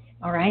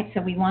 All right,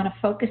 so we want to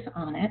focus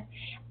on it.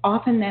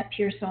 Often that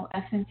pure soul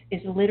essence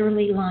is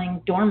literally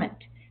lying dormant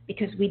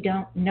because we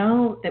don't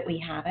know that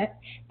we have it,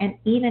 and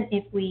even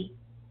if we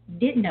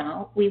did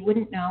know, we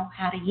wouldn't know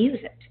how to use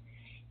it,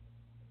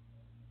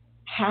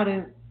 how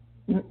to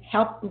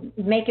help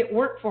make it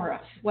work for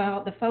us.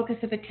 Well, the focus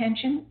of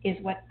attention is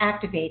what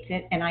activates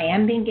it, and I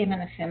am being given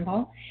a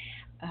symbol.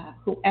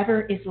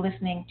 Whoever is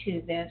listening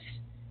to this,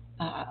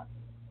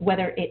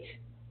 whether it's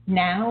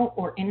now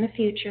or in the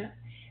future,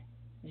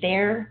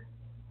 their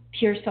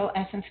pure soul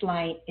essence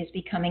light is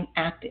becoming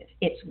active.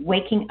 It's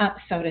waking up,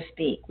 so to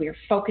speak. We're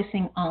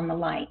focusing on the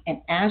light.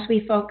 And as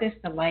we focus,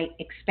 the light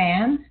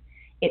expands,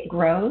 it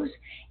grows,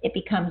 it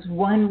becomes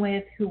one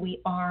with who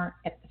we are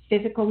at the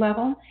physical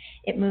level.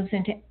 It moves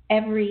into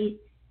every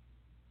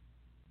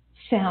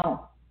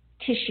cell,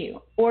 tissue,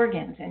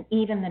 organs, and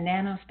even the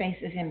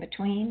nanospaces in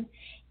between.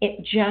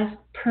 It just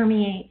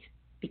permeates,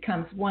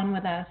 becomes one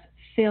with us,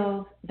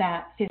 fills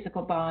that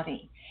physical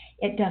body.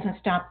 It doesn't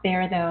stop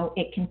there, though.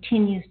 It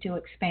continues to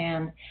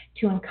expand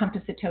to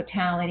encompass the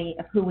totality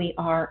of who we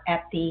are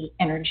at the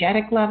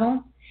energetic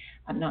level.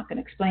 I'm not going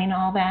to explain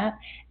all that.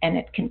 And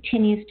it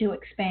continues to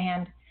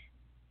expand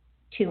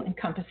to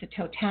encompass the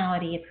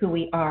totality of who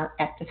we are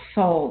at the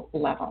soul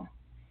level.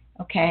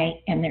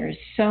 Okay? And there is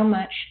so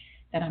much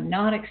that I'm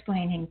not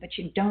explaining, but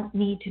you don't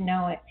need to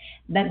know it.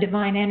 The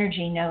divine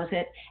energy knows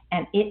it,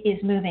 and it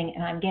is moving,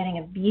 and I'm getting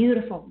a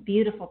beautiful,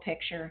 beautiful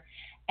picture.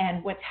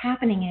 And what's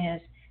happening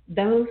is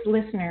those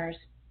listeners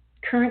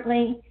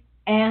currently,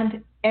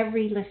 and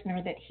every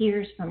listener that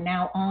hears from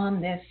now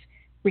on this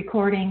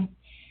recording,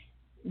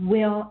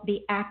 will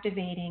be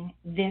activating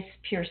this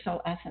pure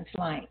soul essence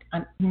light.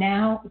 I'm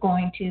now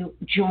going to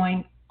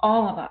join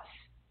all of us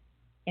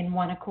in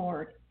one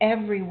accord,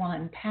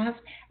 everyone, past,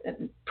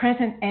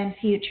 present, and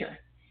future,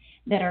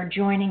 that are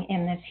joining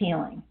in this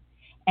healing.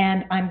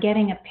 And I'm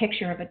getting a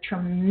picture of a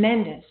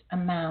tremendous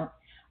amount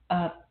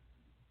of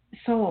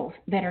souls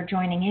that are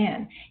joining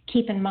in.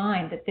 Keep in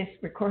mind that this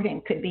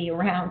recording could be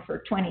around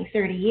for 20,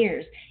 30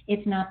 years.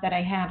 It's not that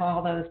I have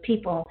all those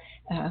people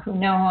who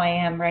know who I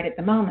am right at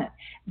the moment,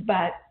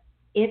 but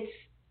it's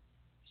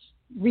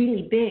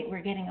really big.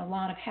 We're getting a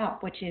lot of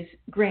help, which is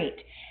great.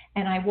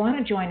 And I want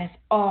to join us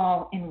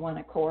all in one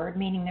accord,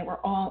 meaning that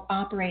we're all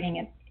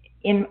operating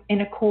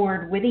in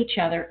accord with each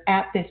other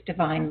at this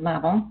divine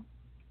level.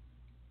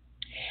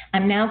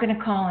 I'm now going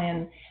to call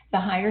in the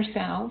higher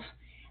selves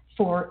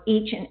for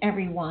each and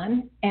every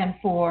one, and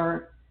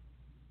for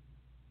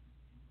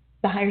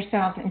the higher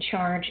selves in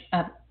charge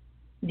of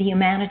the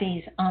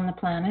humanities on the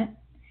planet,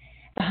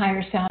 the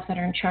higher selves that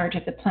are in charge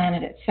of the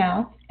planet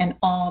itself, and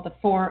all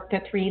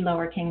the three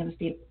lower kingdoms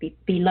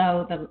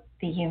below the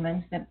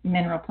humans, the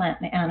mineral, plant,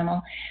 and the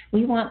animal.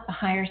 We want the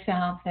higher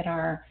selves that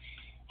are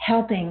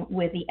helping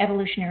with the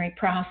evolutionary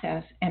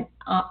process and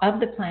of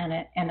the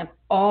planet and of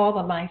all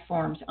the life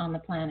forms on the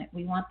planet.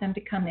 We want them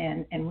to come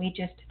in, and we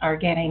just are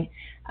getting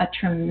a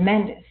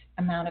tremendous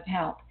amount of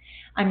help.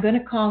 I'm going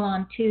to call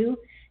on too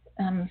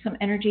some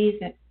energies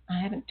that I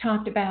haven't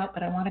talked about,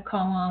 but I want to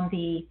call on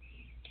the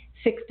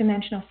sixth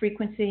dimensional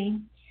frequency,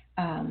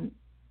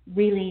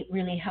 really,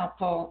 really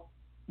helpful,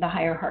 the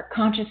higher heart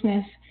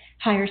consciousness,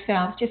 higher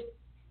self, just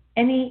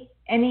any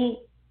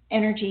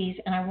energies,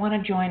 and I want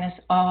to join us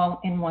all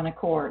in one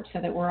accord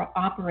so that we're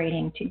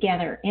operating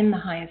together in the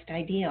highest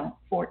ideal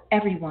for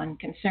everyone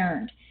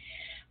concerned.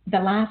 The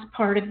last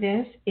part of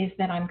this is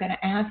that I'm going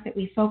to ask that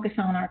we focus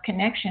on our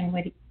connection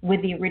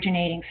with the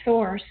originating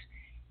source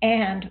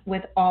and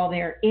with all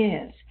there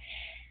is.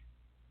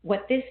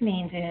 What this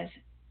means is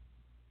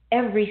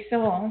every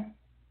soul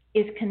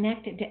is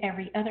connected to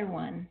every other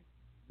one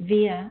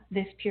via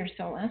this pure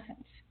soul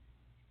essence.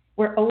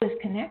 We're always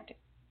connected.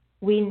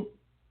 We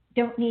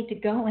don't need to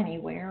go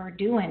anywhere or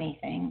do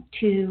anything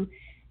to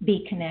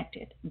be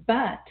connected.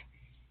 But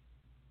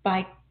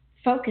by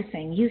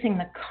focusing, using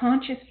the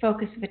conscious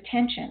focus of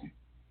attention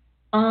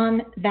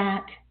on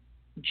that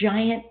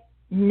giant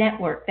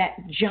network, that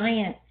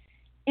giant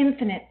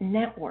infinite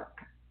network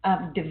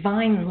of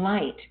divine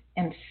light,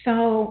 and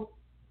so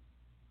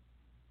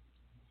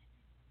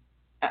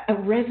a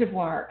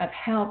reservoir of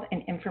help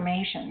and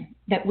information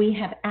that we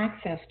have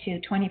access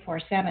to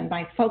 24/7.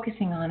 By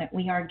focusing on it,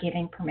 we are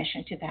giving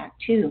permission to that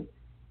too,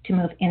 to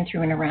move in,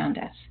 through, and around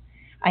us.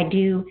 I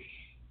do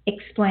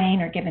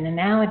explain or give an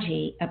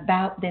analogy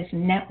about this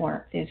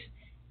network, this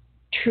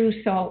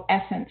true soul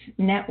essence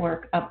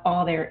network of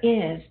all there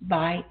is,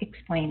 by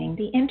explaining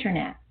the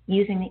internet,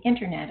 using the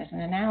internet as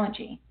an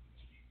analogy.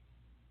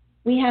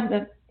 We have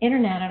the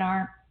internet at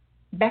our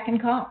beck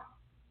and call,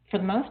 for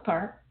the most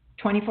part,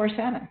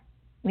 24/7.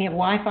 We have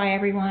Wi-Fi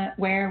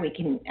everywhere. We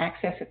can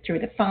access it through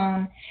the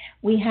phone.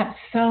 We have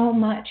so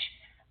much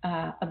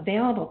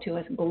available to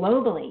us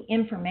globally,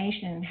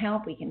 information and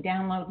help. We can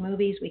download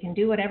movies. We can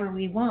do whatever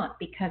we want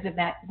because of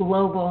that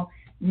global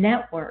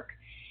network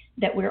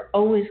that we're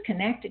always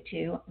connected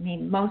to. I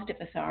mean, most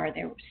of us are.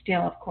 There are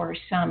still, of course,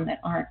 some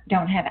that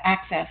don't have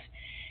access,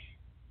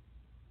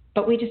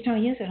 but we just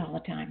don't use it all the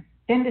time.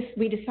 Then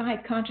we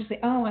decide consciously,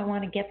 I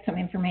want to get some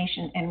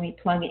information, and we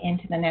plug it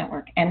into the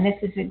network. And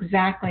this is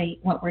exactly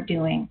what we're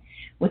doing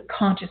with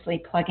consciously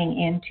plugging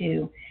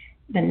into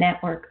the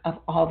network of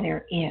all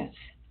there is.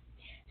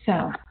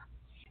 So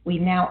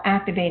we've now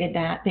activated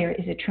that. There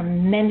is a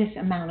tremendous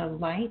amount of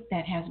light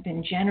that has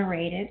been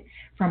generated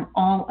from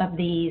all of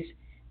these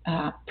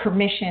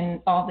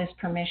permission, all this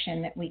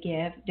permission that we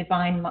give,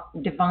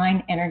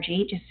 divine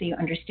energy, just so you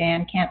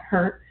understand, can't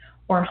hurt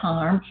or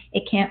harm.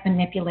 It can't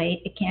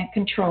manipulate. It can't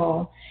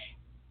control.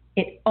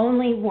 It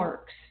only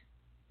works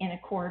in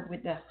accord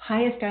with the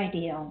highest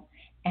ideal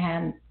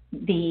and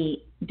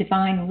the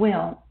divine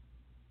will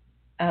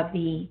of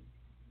the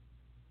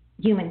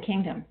human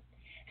kingdom.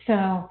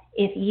 So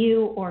if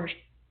you or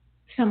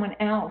someone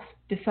else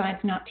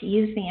decides not to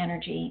use the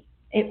energy,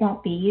 it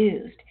won't be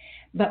used.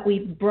 But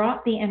we've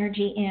brought the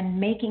energy in,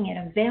 making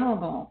it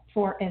available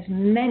for as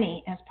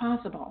many as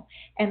possible.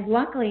 And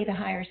luckily, the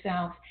higher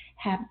selves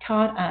have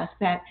taught us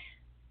that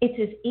it's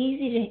as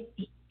easy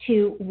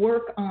to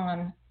work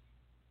on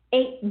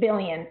 8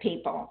 billion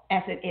people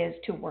as it is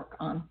to work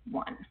on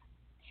one.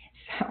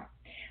 So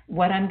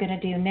what I'm going to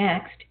do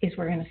next is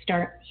we're going to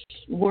start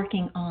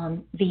working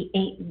on the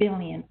 8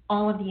 billion,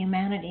 all of the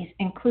humanities,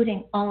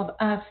 including all of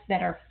us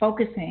that are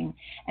focusing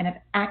and have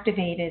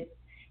activated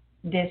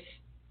this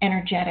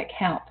energetic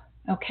help,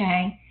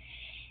 okay?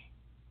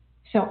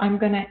 So I'm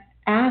going to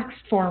ask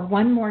for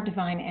one more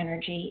divine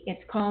energy.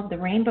 It's called the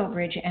Rainbow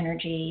Bridge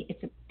energy.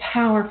 It's a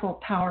powerful,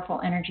 powerful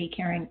energy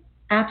carrying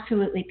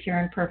absolutely pure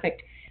and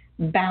perfect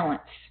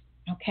balance,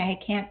 okay?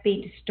 Can't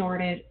be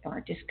distorted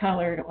or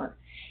discolored or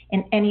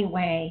in any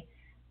way,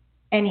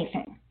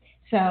 anything.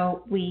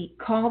 So we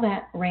call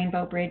that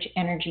Rainbow Bridge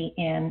energy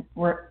in.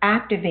 We're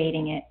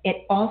activating it.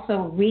 It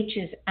also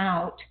reaches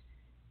out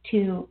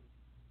to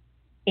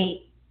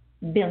 8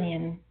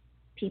 billion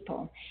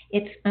people.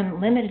 It's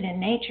unlimited in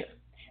nature,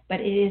 but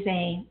it is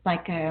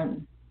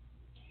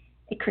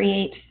it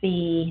creates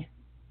the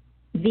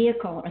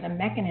vehicle or the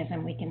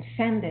mechanism. We can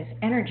send this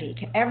energy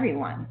to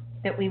everyone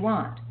that we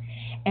want.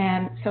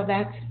 And so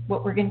that's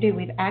what we're going to do.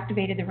 We've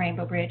activated the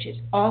Rainbow Bridge. It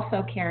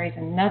also carries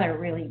another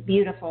really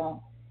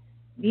beautiful,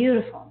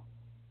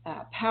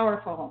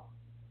 powerful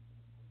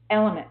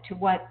element to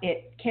what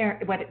it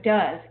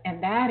does,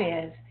 and that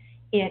is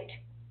it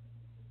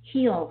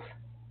heals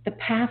the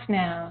past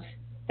nows,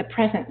 the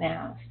present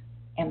nows,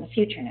 and the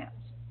future nows.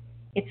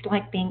 It's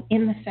like being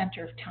in the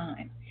center of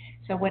time.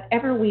 So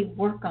whatever we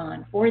work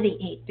on for the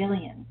 8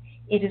 billion,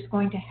 it is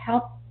going to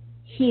help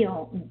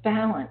heal,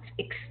 balance,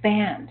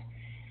 expand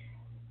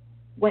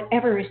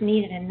whatever is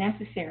needed and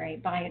necessary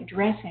by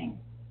addressing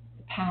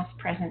the past,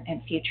 present,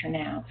 and future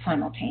now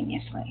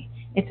simultaneously.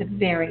 It's a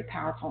very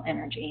powerful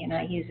energy, and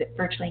I use it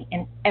virtually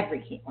in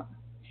every healing.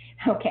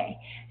 Okay,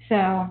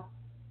 so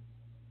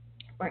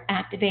We're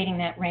activating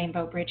that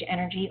rainbow bridge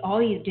energy.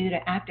 All you do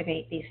to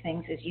activate these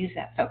things is use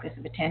that focus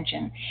of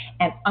attention.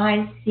 And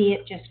I see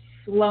it just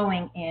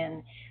flowing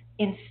in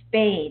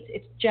spades.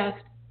 It's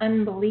just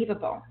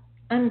unbelievable,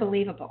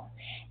 unbelievable.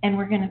 And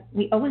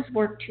we always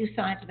work two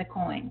sides of the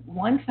coin.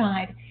 One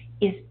side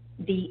is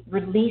the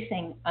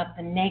releasing of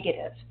the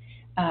negative,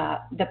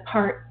 the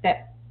part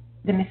that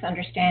the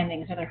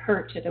misunderstandings or the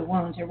hurts or the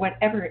wounds or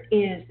whatever it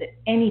is that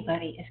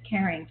anybody is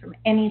carrying from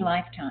any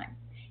lifetime,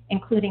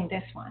 including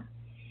this one.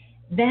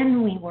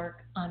 Then we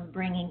work on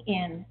bringing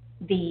in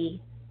the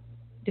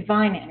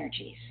divine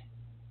energies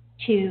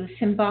to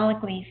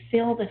symbolically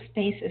fill the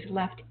spaces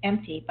left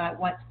empty by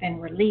what's been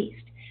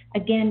released.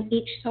 Again,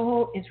 each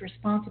soul is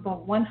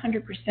responsible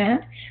 100%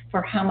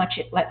 for how much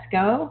it lets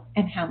go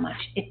and how much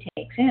it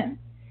takes in.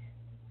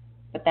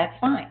 But that's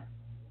fine.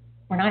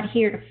 We're not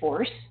here to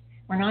force.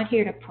 We're not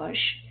here to push.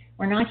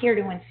 We're not here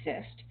to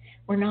insist.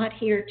 We're not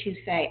here to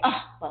say,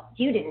 oh, well,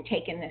 you didn't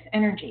take in this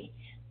energy.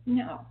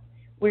 No,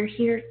 we're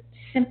here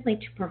simply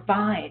to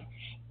provide.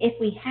 If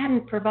we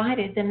hadn't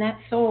provided, then that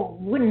soul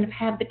wouldn't have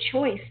had the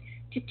choice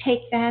to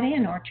take that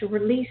in or to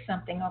release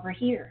something over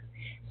here.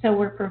 So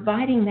we're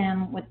providing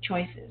them with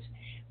choices.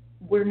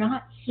 We're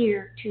not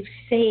here to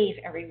save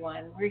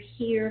everyone. We're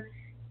here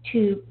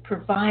to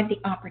provide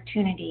the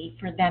opportunity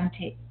for them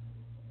to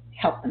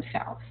help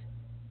themselves.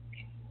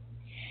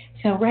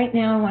 So right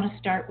now I want to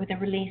start with the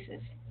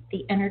releases,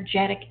 the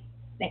energetics,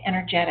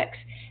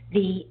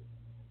 the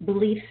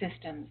belief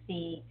systems,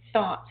 the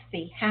thoughts,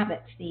 the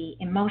habits, the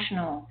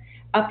emotional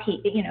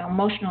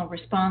emotional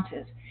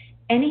responses,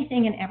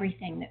 anything and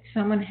everything that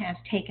someone has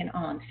taken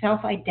on,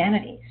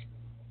 self-identities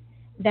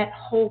that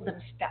hold them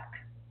stuck.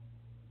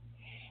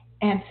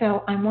 And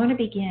so I want to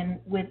begin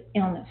with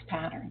illness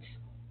patterns.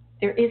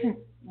 There isn't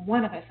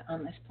one of us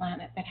on this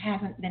planet that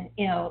hasn't been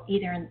ill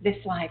either in this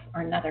life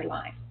or another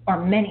life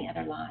or many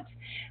other lives.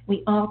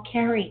 We all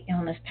carry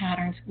illness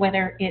patterns,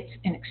 whether it's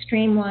an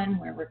extreme one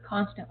where we're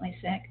constantly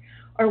sick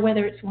or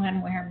whether it's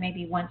one where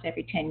maybe once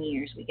every 10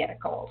 years we get a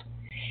cold.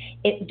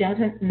 It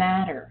doesn't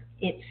matter.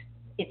 It's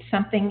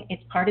something,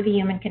 it's part of the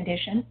human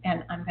condition,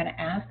 and I'm going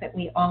to ask that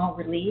we all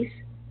release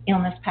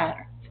illness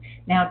patterns.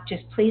 Now,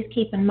 just please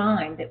keep in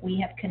mind that we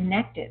have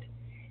connected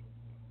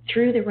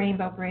through the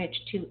Rainbow Bridge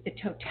to the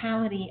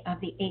totality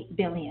of the 8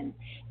 billion,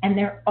 and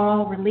they're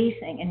all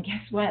releasing. And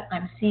guess what?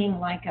 I'm seeing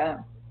like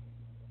a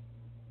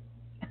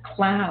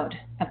cloud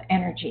of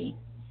energy,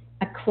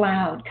 a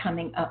cloud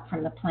coming up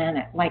from the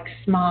planet, like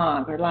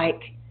smog or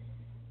like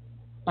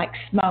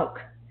smoke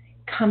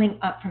coming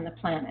up from the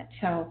planet.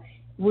 So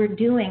we're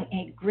doing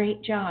a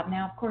great job.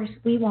 Now, of course,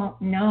 we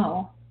won't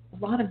know.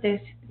 A lot of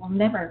this, we'll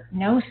never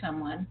know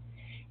someone.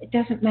 It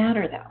doesn't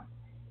matter, though.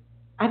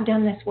 I've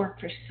done this work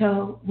for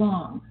so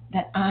long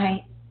that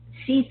I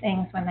see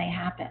things when they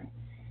happen.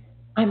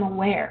 I'm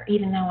aware,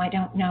 even though I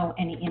don't know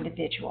any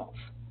individuals.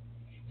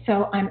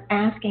 So I'm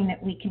asking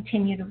that we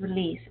continue to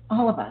release,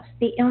 all of us,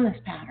 the illness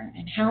pattern.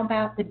 And how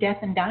about the death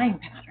and dying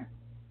pattern?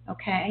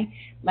 Okay,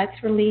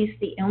 let's release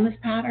the illness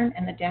pattern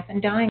and the death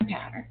and dying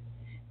pattern.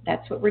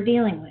 That's what we're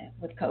dealing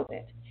with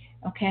COVID.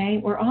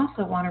 Okay, we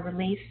also want to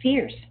release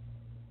fears,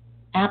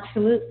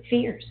 absolute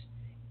fears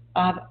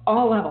of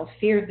all levels,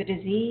 fear of the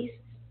disease,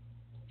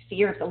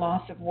 fear of the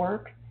loss of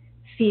work,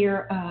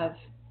 fear of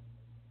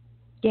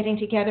getting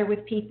together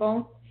with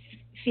people,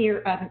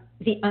 fear of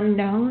the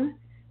unknown,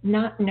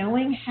 not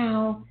knowing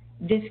how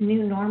this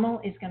new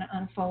normal is going to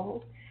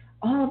unfold.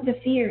 All of the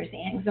fears,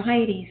 the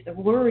anxieties, the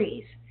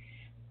worries,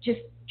 just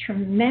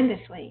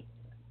tremendously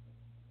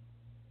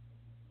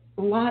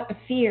a lot of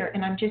fear.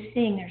 And I'm just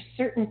seeing there's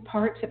certain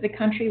parts of the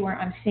country where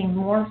I'm seeing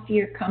more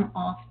fear come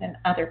off than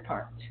other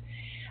parts.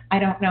 I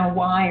don't know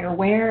why or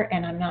where,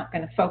 and I'm not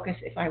going to focus.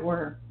 If I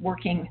were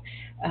working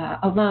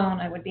alone,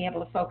 I would be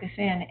able to focus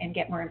in and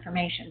get more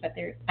information. But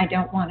I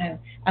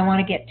want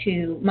to get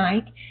to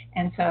Mike,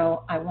 and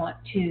so I want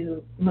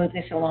to move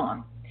this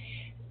along.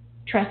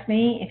 Trust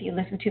me, if you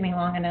listen to me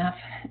long enough,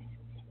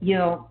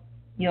 you'll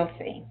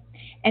see.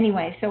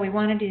 Anyway, so we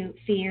want to do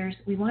fears.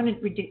 We want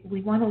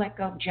to let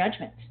go of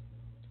judgments,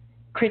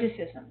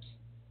 criticisms,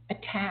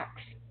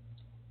 attacks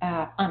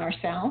on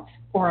ourselves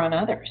or on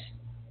others.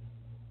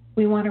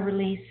 We want to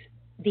release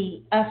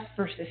the us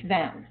versus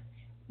them,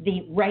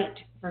 the right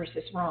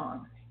versus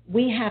wrong.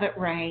 We have it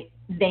right,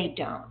 they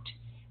don't.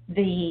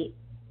 The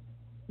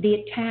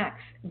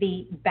attacks,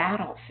 the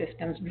battle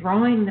systems,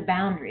 drawing the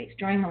boundaries,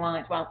 drawing the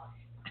lines. Well,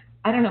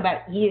 I don't know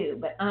about you,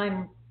 but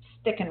I'm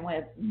sticking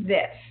with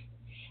this.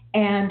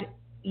 And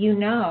you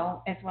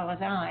know as well as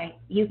I,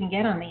 you can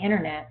get on the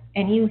internet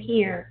and you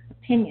hear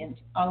opinions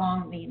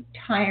along the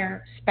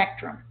entire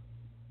spectrum.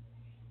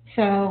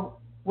 So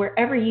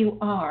wherever you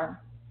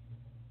are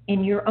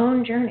in your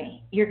own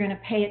journey, you're going to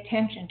pay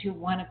attention to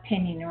one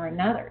opinion or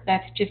another.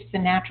 That's just the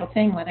natural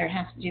thing, whether it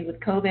has to do with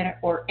COVID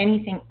or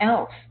anything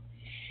else.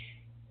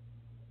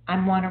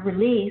 I want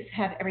to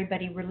have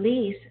everybody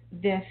release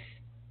this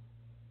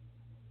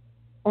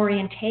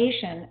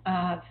orientation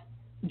of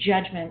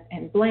judgment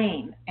and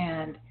blame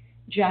and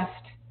just,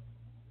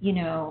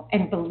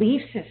 and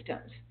belief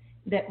systems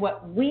that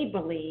what we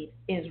believe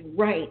is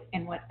right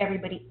and what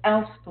everybody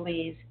else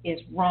believes is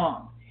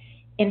wrong.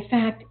 In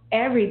fact,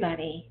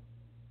 everybody's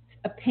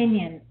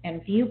opinion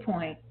and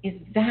viewpoint is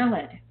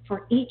valid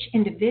for each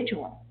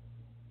individual.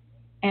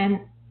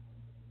 And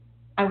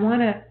I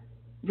want to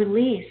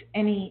release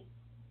any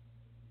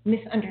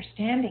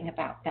misunderstanding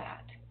about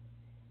that.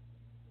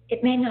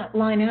 It may not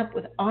line up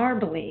with our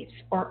beliefs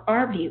or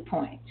our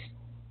viewpoints,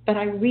 but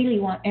I really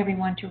want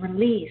everyone to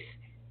release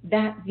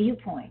that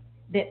viewpoint,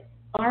 that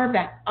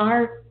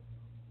our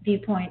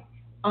viewpoint,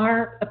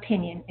 our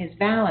opinion is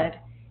valid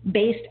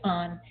based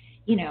on,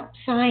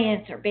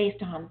 science, or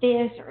based on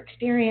this or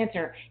experience,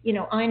 or,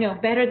 I know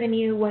better than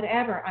you,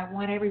 whatever. I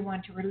want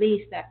everyone to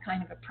release that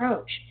kind of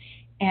approach.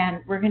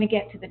 And we're going to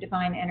get to the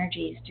divine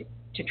energies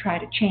to try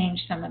to change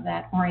some of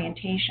that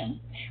orientation.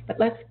 But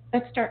let's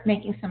start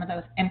making some of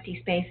those empty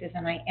spaces,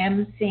 and I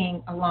am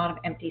seeing a lot of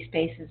empty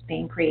spaces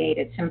being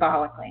created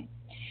symbolically.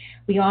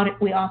 We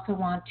also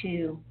want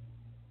to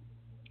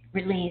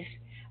release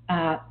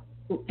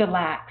the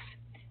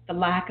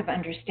lack of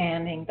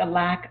understanding, the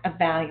lack of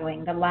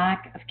valuing, the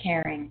lack of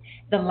caring,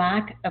 the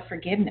lack of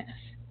forgiveness,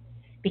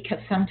 because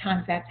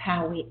sometimes that's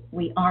how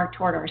we are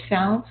toward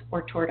ourselves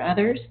or toward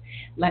others.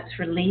 Let's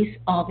release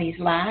all these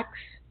lacks.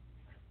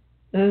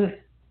 A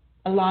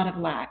lot of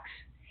lacks.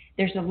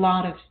 There's a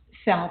lot of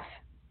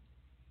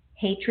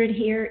self-hatred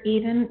here,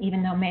 even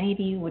though many of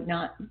you would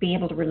not be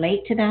able to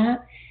relate to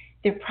that.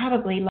 There are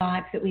probably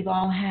lives that we've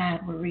all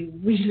had where we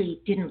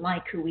really didn't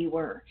like who we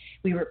were.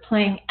 We were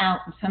playing out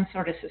in some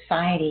sort of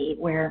society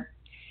where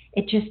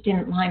it just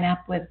didn't line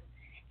up with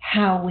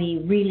how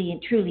we really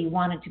and truly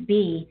wanted to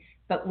be,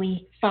 but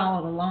we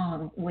followed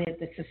along with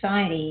the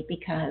society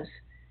because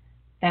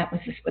that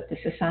was just what the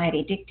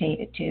society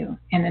dictated to.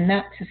 And then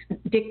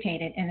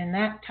and in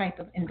that type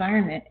of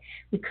environment,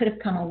 we could have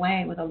come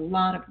away with a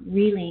lot of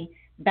really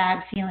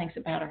bad feelings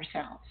about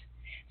ourselves.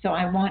 So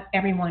I want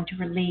everyone to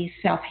release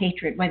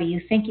self-hatred, whether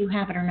you think you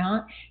have it or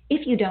not.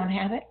 If you don't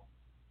have it,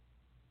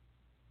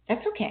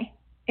 that's okay.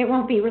 It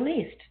won't be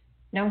released.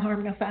 No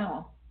harm, no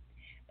foul.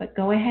 But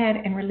go ahead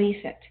and release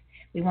it.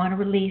 We want to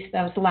release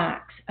those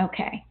lacks.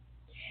 Okay.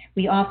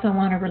 We also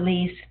want to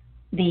release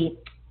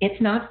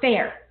it's not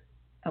fair.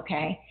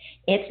 Okay.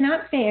 It's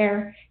not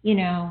fair,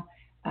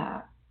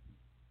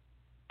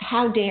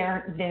 how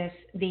dare this,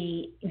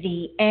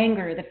 the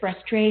anger, the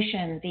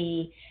frustration,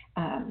 the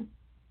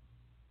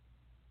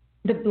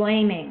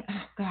blaming.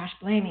 Oh gosh,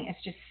 blaming is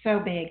just so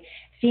big.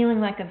 Feeling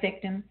like a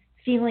victim,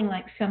 feeling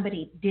like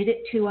somebody did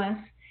it to us.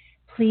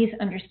 Please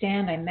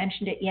understand, I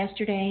mentioned it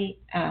yesterday,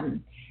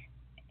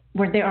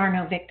 where there are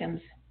no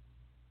victims.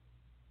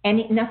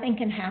 Nothing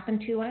can happen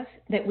to us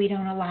that we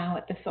don't allow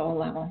at the soul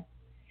level.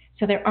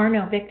 So there are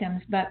no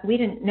victims, but we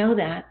didn't know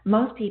that.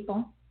 Most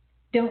people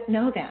don't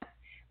know that.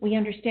 We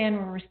understand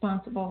we're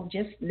responsible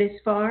just this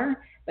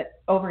far,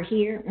 but over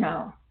here,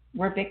 no.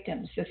 We're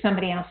victims. So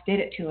somebody else did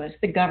it to us,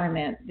 the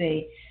government,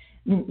 the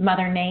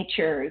Mother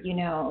Nature,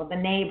 the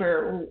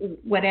neighbor,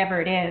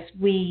 whatever it is,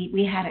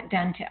 we had it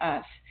done to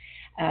us,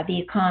 the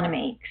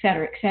economy, et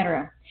cetera, et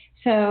cetera.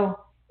 So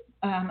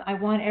I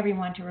want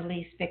everyone to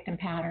release victim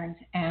patterns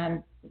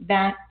and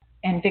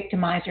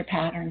victimizer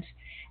patterns.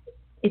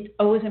 It's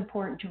always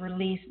important to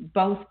release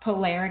both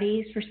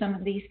polarities for some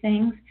of these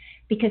things,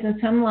 because in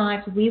some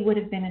lives we would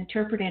have been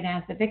interpreted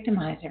as the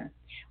victimizer.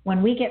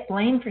 When we get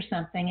blamed for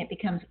something, it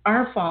becomes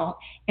our fault,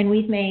 and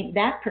we've made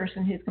that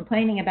person who's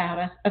complaining about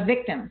us a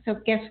victim. So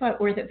guess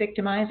what? We're the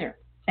victimizer.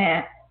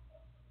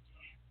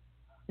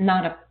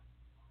 Not a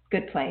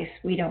good place.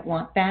 We don't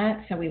want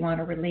that, so we want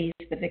to release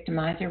the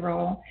victimizer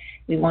role.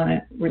 We want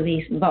to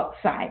release both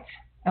sides.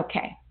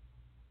 Okay.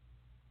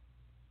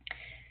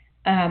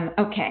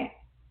 Okay.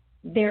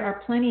 There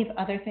are plenty of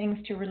other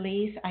things to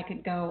release. I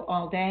could go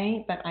all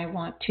day, but I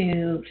want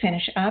to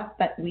finish up,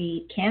 but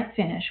we can't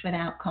finish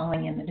without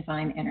calling in the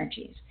divine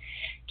energies.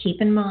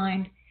 Keep in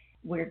mind,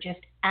 we're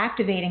just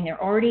activating.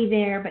 They're already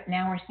there, but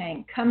now we're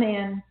saying, come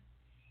in,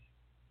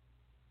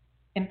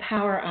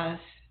 empower us,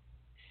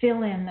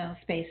 fill in those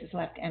spaces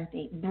left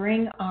empty,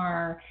 bring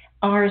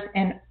ours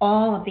and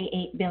all of the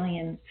 8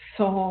 billion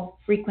soul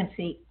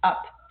frequency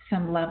up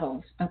some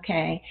levels,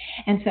 okay?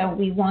 And so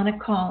we want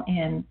to call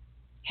in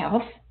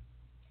health,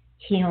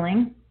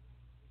 healing,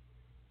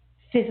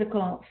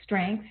 physical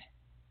strength,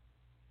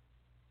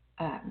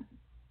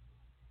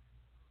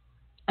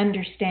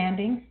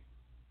 understanding,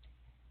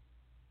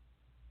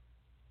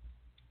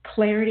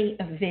 clarity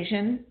of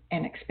vision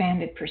and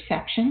expanded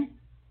perception.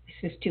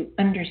 This is to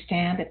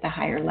understand at the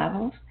higher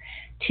levels,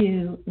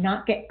 to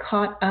not get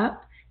caught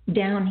up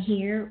down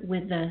here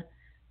with the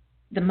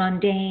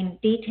mundane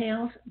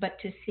details, but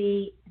to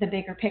see the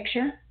bigger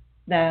picture,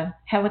 the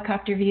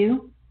helicopter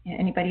view.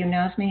 Anybody who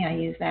knows me, I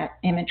use that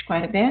image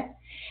quite a bit.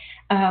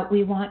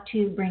 We want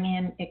to bring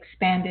in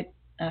expanded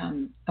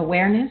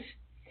awareness,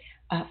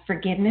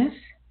 forgiveness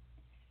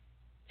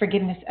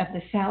of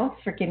the self,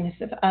 forgiveness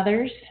of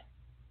others.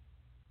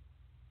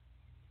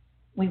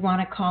 We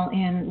want to call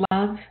in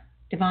love,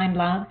 divine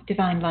love,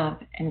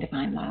 and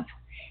divine love.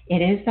 It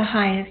is the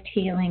highest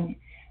healing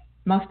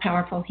most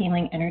powerful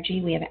healing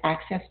energy we have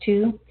access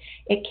to.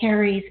 It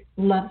carries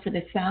love for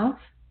the self,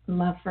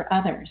 love for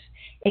others.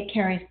 It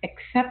carries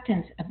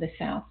acceptance of the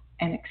self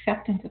and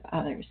acceptance of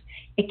others.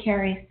 It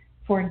carries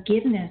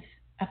forgiveness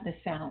of the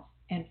self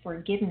and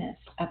forgiveness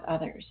of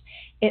others.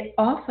 It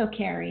also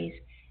carries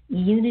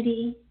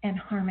unity and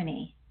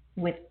harmony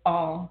with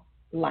all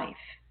life.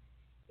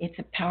 It's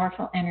a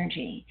powerful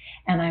energy,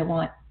 and I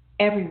want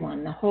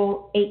everyone, the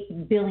whole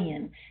 8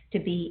 billion, to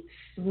be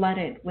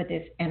flooded with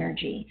this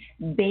energy,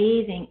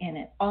 bathing in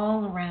it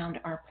all around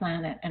our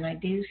planet. And I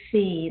do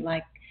see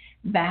like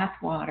bath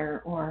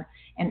water or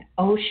an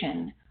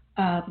ocean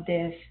of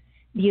this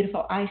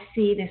beautiful, I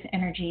see this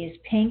energy as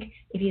pink.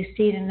 If you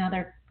see it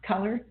another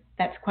color,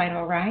 that's quite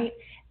all right.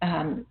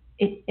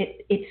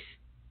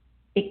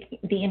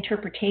 The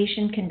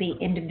interpretation can be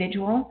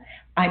individual.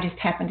 I just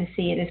happen to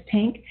see it as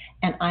pink,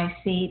 and I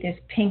see this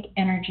pink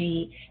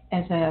energy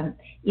as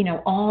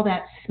all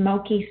that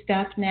smoky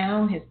stuff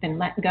now has been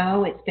let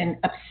go. It's been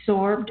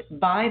absorbed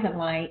by the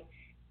light,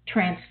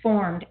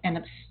 transformed,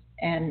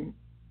 and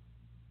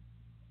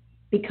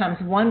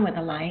becomes one with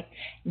the light.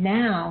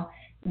 Now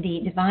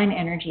the divine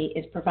energy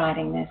is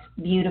providing this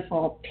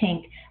beautiful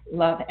pink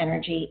love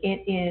energy.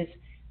 It is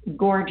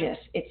gorgeous.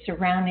 It's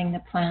surrounding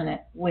the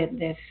planet with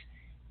this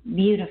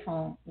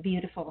beautiful,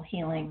 beautiful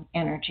healing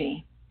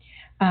energy.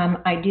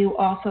 I do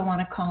also want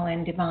to call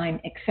in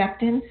divine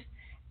acceptance,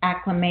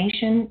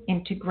 acclimation,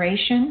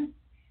 integration,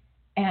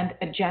 and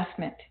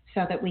adjustment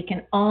so that we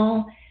can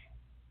all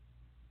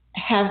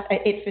have,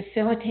 it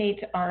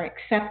facilitates our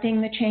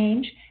accepting the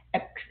change,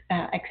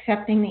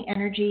 accepting the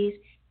energies,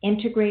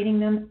 integrating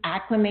them,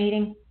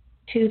 acclimating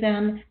to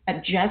them,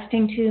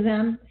 adjusting to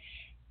them,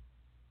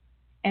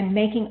 and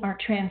making our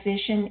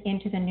transition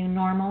into the new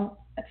normal,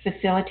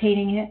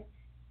 facilitating it,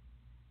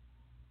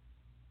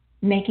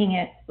 making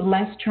it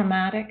less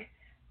traumatic,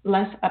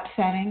 less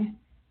upsetting,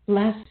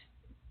 less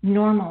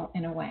normal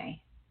in a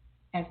way.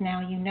 As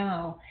now you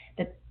know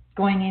that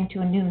going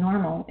into a new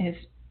normal is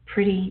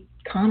pretty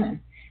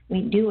common.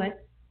 We do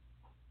it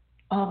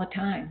all the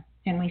time,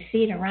 and we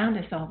see it around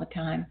us all the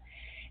time,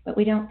 but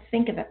we don't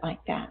think of it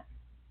like that.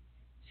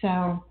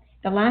 So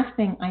the last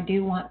thing I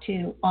do want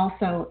to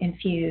also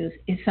infuse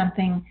is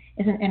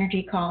an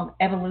energy called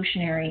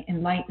evolutionary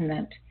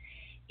enlightenment.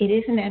 It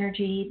is an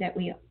energy that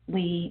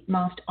we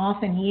most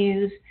often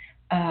use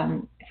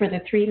for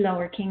the 3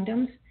 lower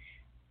kingdoms,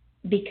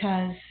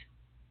 because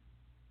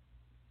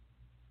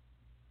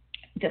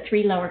the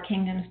 3 lower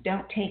kingdoms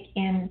don't take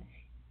in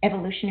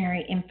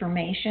evolutionary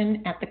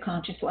information at the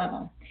conscious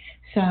level.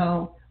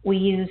 So we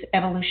use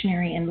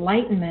evolutionary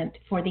enlightenment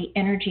for the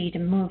energy to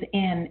move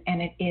in,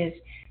 and it is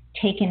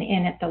taken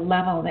in at the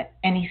level that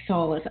any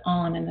soul is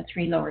on in the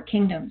 3 lower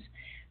kingdoms.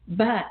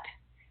 But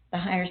the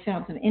higher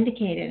selves have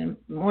indicated on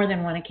more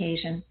than one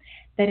occasion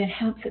that it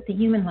helps at the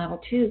human level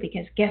too,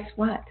 because guess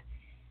what?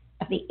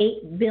 Of the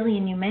 8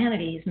 billion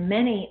humanities,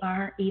 many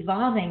are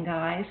evolving,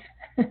 guys.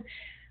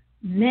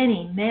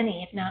 many,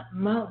 if not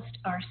most,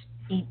 are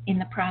in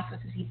the process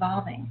of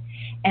evolving.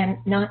 And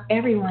not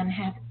everyone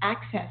has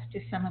access to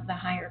some of the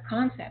higher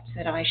concepts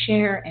that I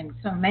share and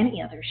so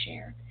many others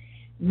share.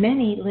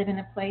 Many live in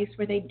a place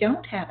where they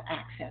don't have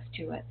access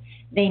to it.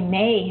 They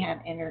may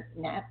have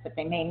internet, but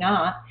they may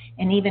not.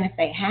 And even if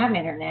they have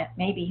internet,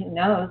 maybe who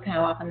knows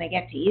how often they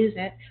get to use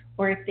it,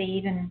 or if they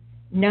even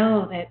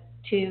know that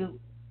to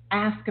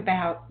ask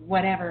about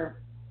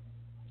whatever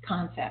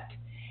concept.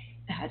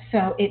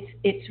 So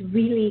it's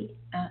really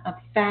a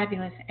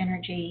fabulous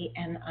energy,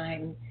 and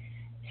I'm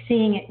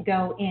seeing it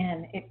go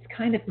in. It's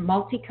kind of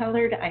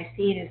multicolored. I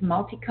see it as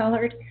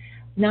multicolored.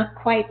 Not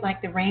quite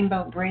like the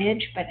Rainbow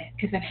Bridge, but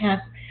because it has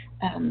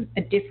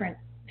a different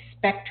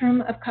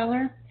spectrum of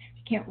color.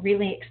 I can't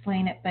really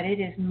explain it, but it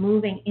is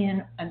moving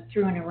in and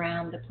through and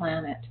around the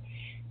planet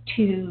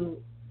to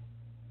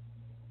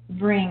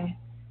bring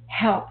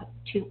help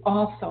to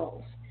all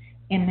souls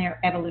in their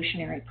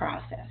evolutionary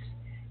process.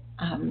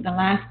 The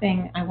last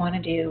thing I want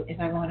to do is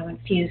I want to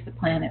infuse the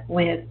planet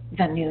with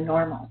the new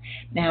normal.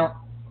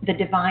 Now, the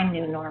divine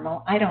new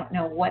normal, I don't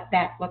know what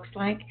that looks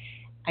like.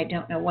 I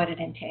don't know what it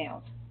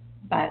entails.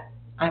 But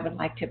I would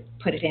like to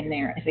put it in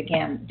there as,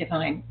 again,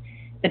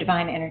 the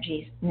divine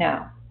energies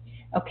know.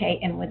 Okay,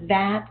 and with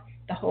that,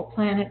 the whole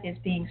planet is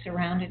being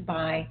surrounded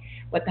by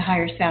what the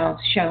higher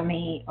selves show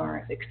me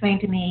or explain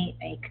to me,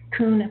 a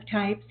cocoon of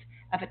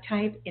a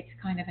type. It's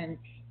kind of an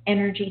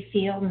energy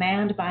field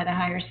manned by the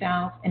higher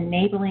self,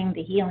 enabling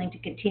the healing to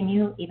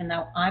continue even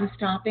though I'm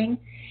stopping.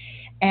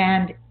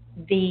 And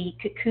the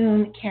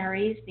cocoon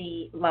carries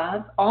the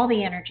love, all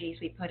the energies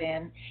we put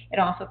in. It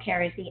also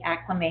carries the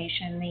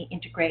acclimation, the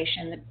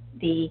integration,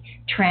 the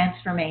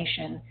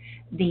transformation,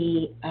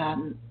 the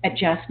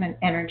adjustment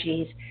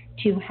energies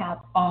to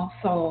help all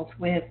souls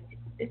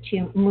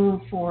to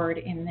move forward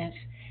in this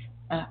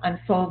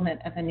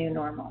unfoldment of a new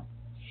normal.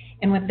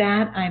 And with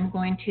that, I'm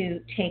going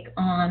to take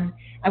on,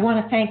 I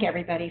want to thank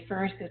everybody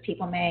first, because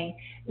people may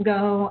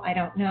go, I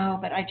don't know,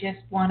 but I just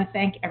want to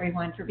thank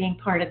everyone for being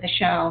part of the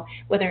show,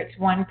 whether it's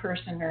one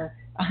person or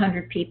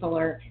 100 people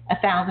or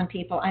 1,000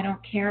 people. I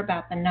don't care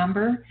about the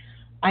number.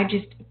 I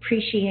just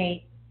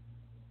appreciate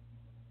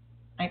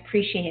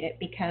it,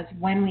 because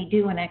when we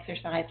do an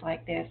exercise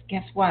like this,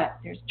 guess what?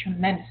 There's a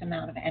tremendous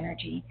amount of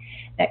energy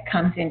that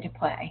comes into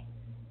play.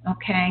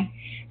 Okay?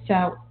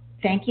 So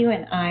thank you,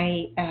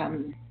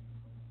 and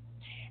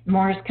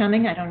more is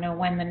coming. I don't know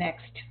when the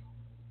next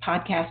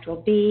podcast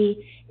will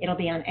be. It'll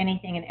be on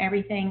anything and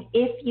everything.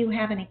 If you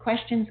have any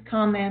questions,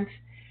 comments,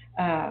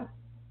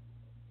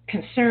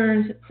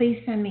 concerns,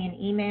 please send me an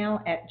email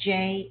at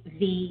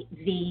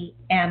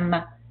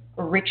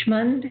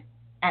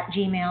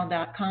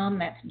jvvmrichmond@gmail.com.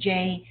 That's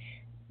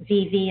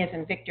JVV as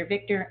in Victor,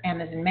 Victor, M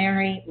as in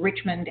Mary,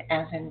 Richmond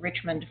as in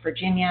Richmond,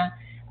 Virginia,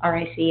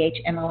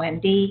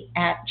 RICHMOND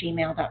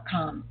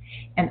 @gmail.com.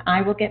 And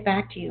I will get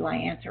back to you. I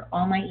answer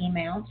all my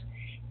emails,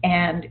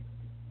 and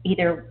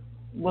either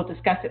we'll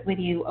discuss it with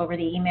you over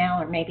the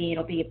email, or maybe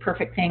it'll be a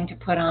perfect thing to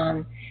put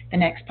on the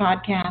next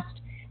podcast.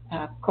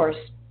 Of course,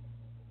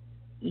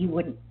 you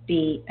wouldn't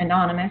be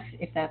anonymous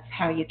if that's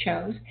how you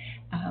chose,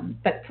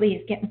 but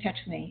please get in touch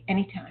with me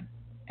anytime.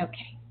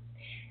 Okay.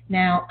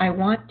 Now, I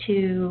want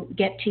to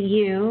get to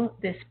you,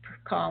 this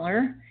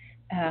caller.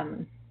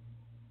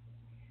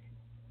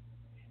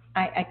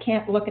 I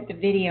can't look at the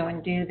video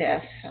and do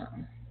this.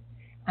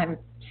 I'm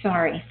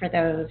sorry for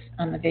those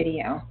on the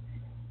video.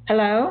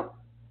 Hello?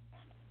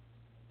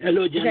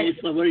 Hello, Janice.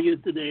 How are you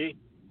today?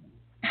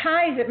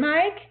 Hi, is it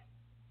Mike?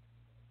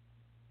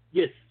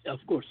 Yes, of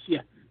course,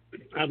 yeah.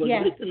 I was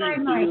listening Hi,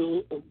 to Mike.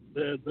 you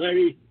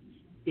very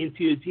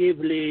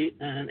intuitively,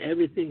 and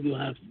everything you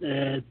have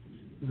said,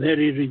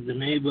 very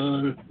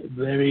reasonable,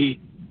 very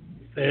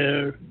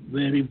fair,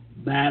 very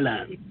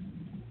balanced.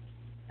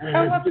 And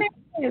well, thank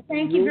you.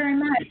 Thank you very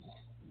much.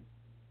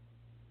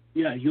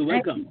 Yeah, you're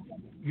welcome.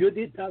 You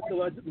did talk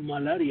about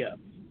malaria.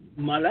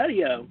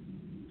 Malaria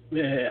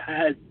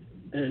has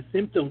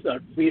symptoms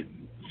of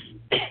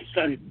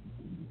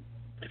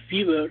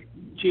fever,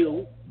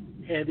 chill,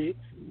 headaches,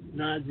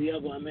 nausea,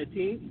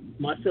 vomiting,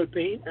 muscle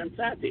pain, and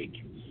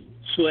fatigue,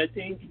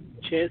 sweating,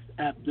 chest,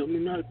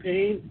 abdominal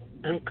pain,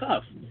 and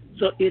cough.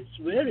 So it's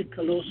very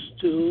close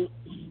to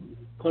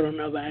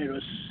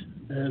coronavirus,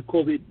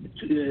 COVID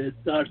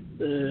SARS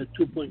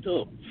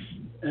 2.0.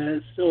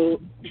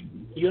 So,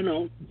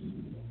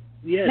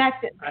 yes,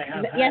 I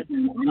have yes,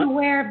 I'm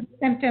aware of the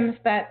symptoms,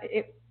 but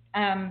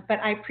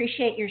I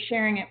appreciate your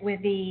sharing it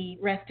with the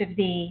rest of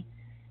the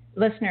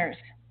listeners.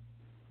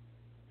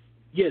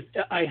 Yes,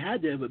 I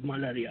had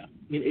malaria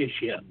in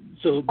Asia.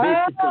 So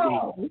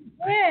basically,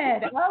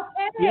 good.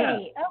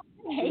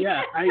 Okay.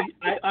 Yeah,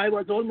 I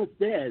was almost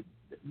dead,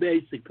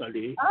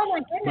 basically. Oh my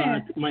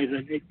goodness. But my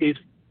relatives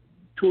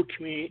took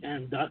me,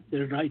 and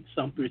doctor write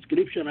some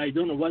prescription. I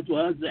don't know what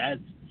was that.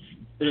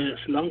 A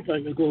long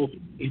time ago,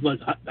 it was,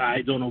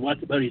 I don't know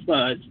what, but it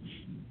was.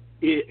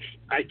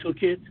 I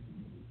took it.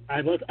 I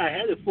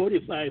had a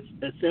 45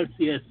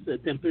 Celsius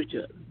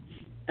temperature.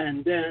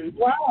 And then,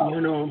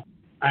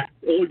 I had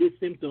all these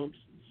symptoms.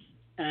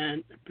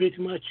 And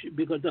pretty much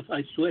because of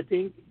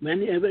sweating,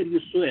 whenever you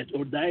sweat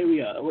or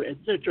diarrhea or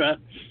etc.,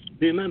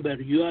 remember,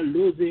 you are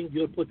losing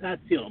your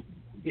potassium.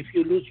 If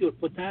you lose your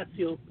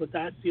potassium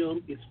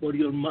is for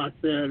your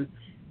muscle,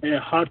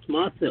 heart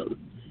muscle.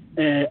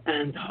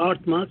 And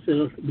heart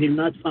muscle will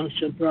not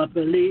function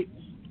properly,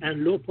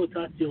 and low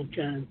potassium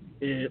can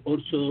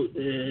also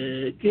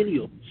kill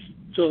you.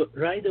 So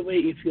right away,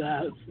 if you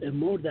have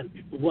more than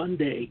one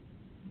day,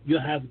 you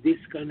have this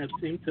kind of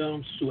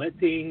symptoms,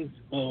 sweating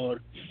or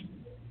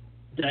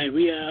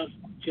diarrhea,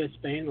 chest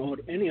pain, or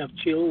any of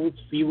chills,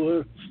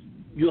 fever,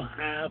 you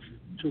have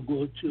to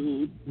go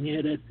to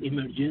nearest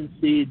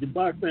emergency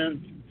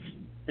department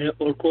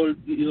or call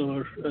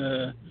your,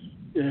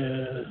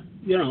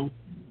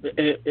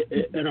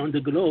 around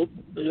the globe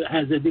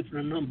has a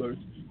different numbers,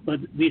 but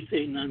we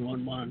say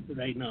 911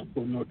 right now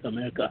for North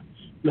America.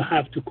 You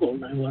have to call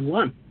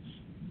 911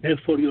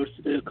 for your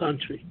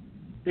country.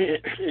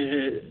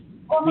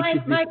 Well,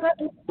 Mike,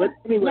 but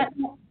anyway,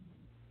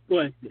 go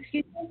ahead.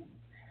 Excuse me?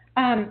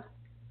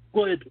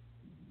 Go ahead.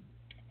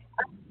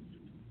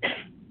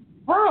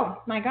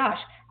 Oh, my gosh.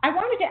 I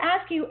wanted to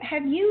ask you,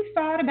 have you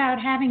thought about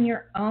having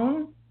your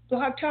own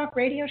Blog Talk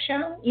radio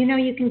show?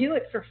 You can do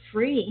it for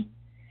free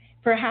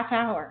for a half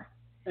hour.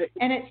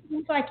 And it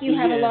seems like you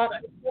have a lot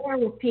to share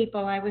with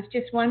people. I was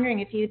just wondering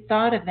if you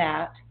thought of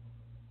that.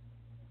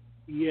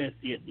 Yes.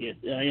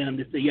 I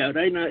understand. Yeah,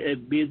 right now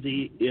I'm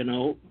busy,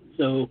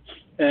 So,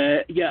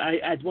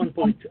 at one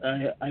point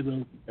I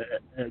will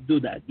do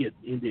that. Yes,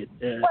 indeed.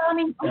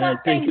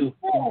 Thank you.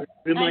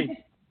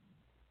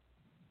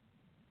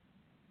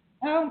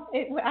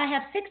 I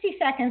have 60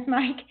 seconds,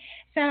 Mike.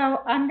 So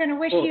I'm going to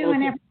wish you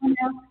and everyone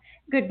else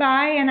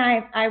goodbye, and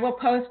I will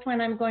post when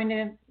I'm going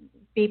to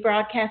be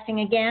broadcasting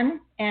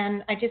again.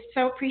 And I just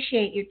so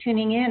appreciate you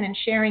tuning in and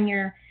sharing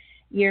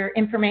your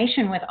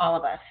information with all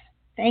of us.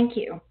 Thank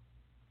you.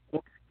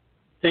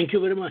 Thank you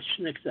very much.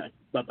 Next time.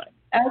 Bye-bye.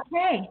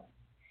 Okay.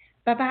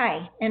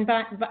 Bye-bye. And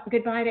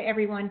goodbye to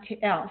everyone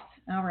else.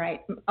 All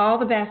right. All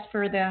the best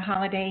for the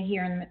holiday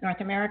here in North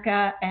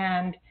America,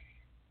 and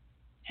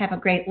have a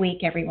great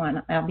week,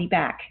 everyone. I'll be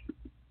back.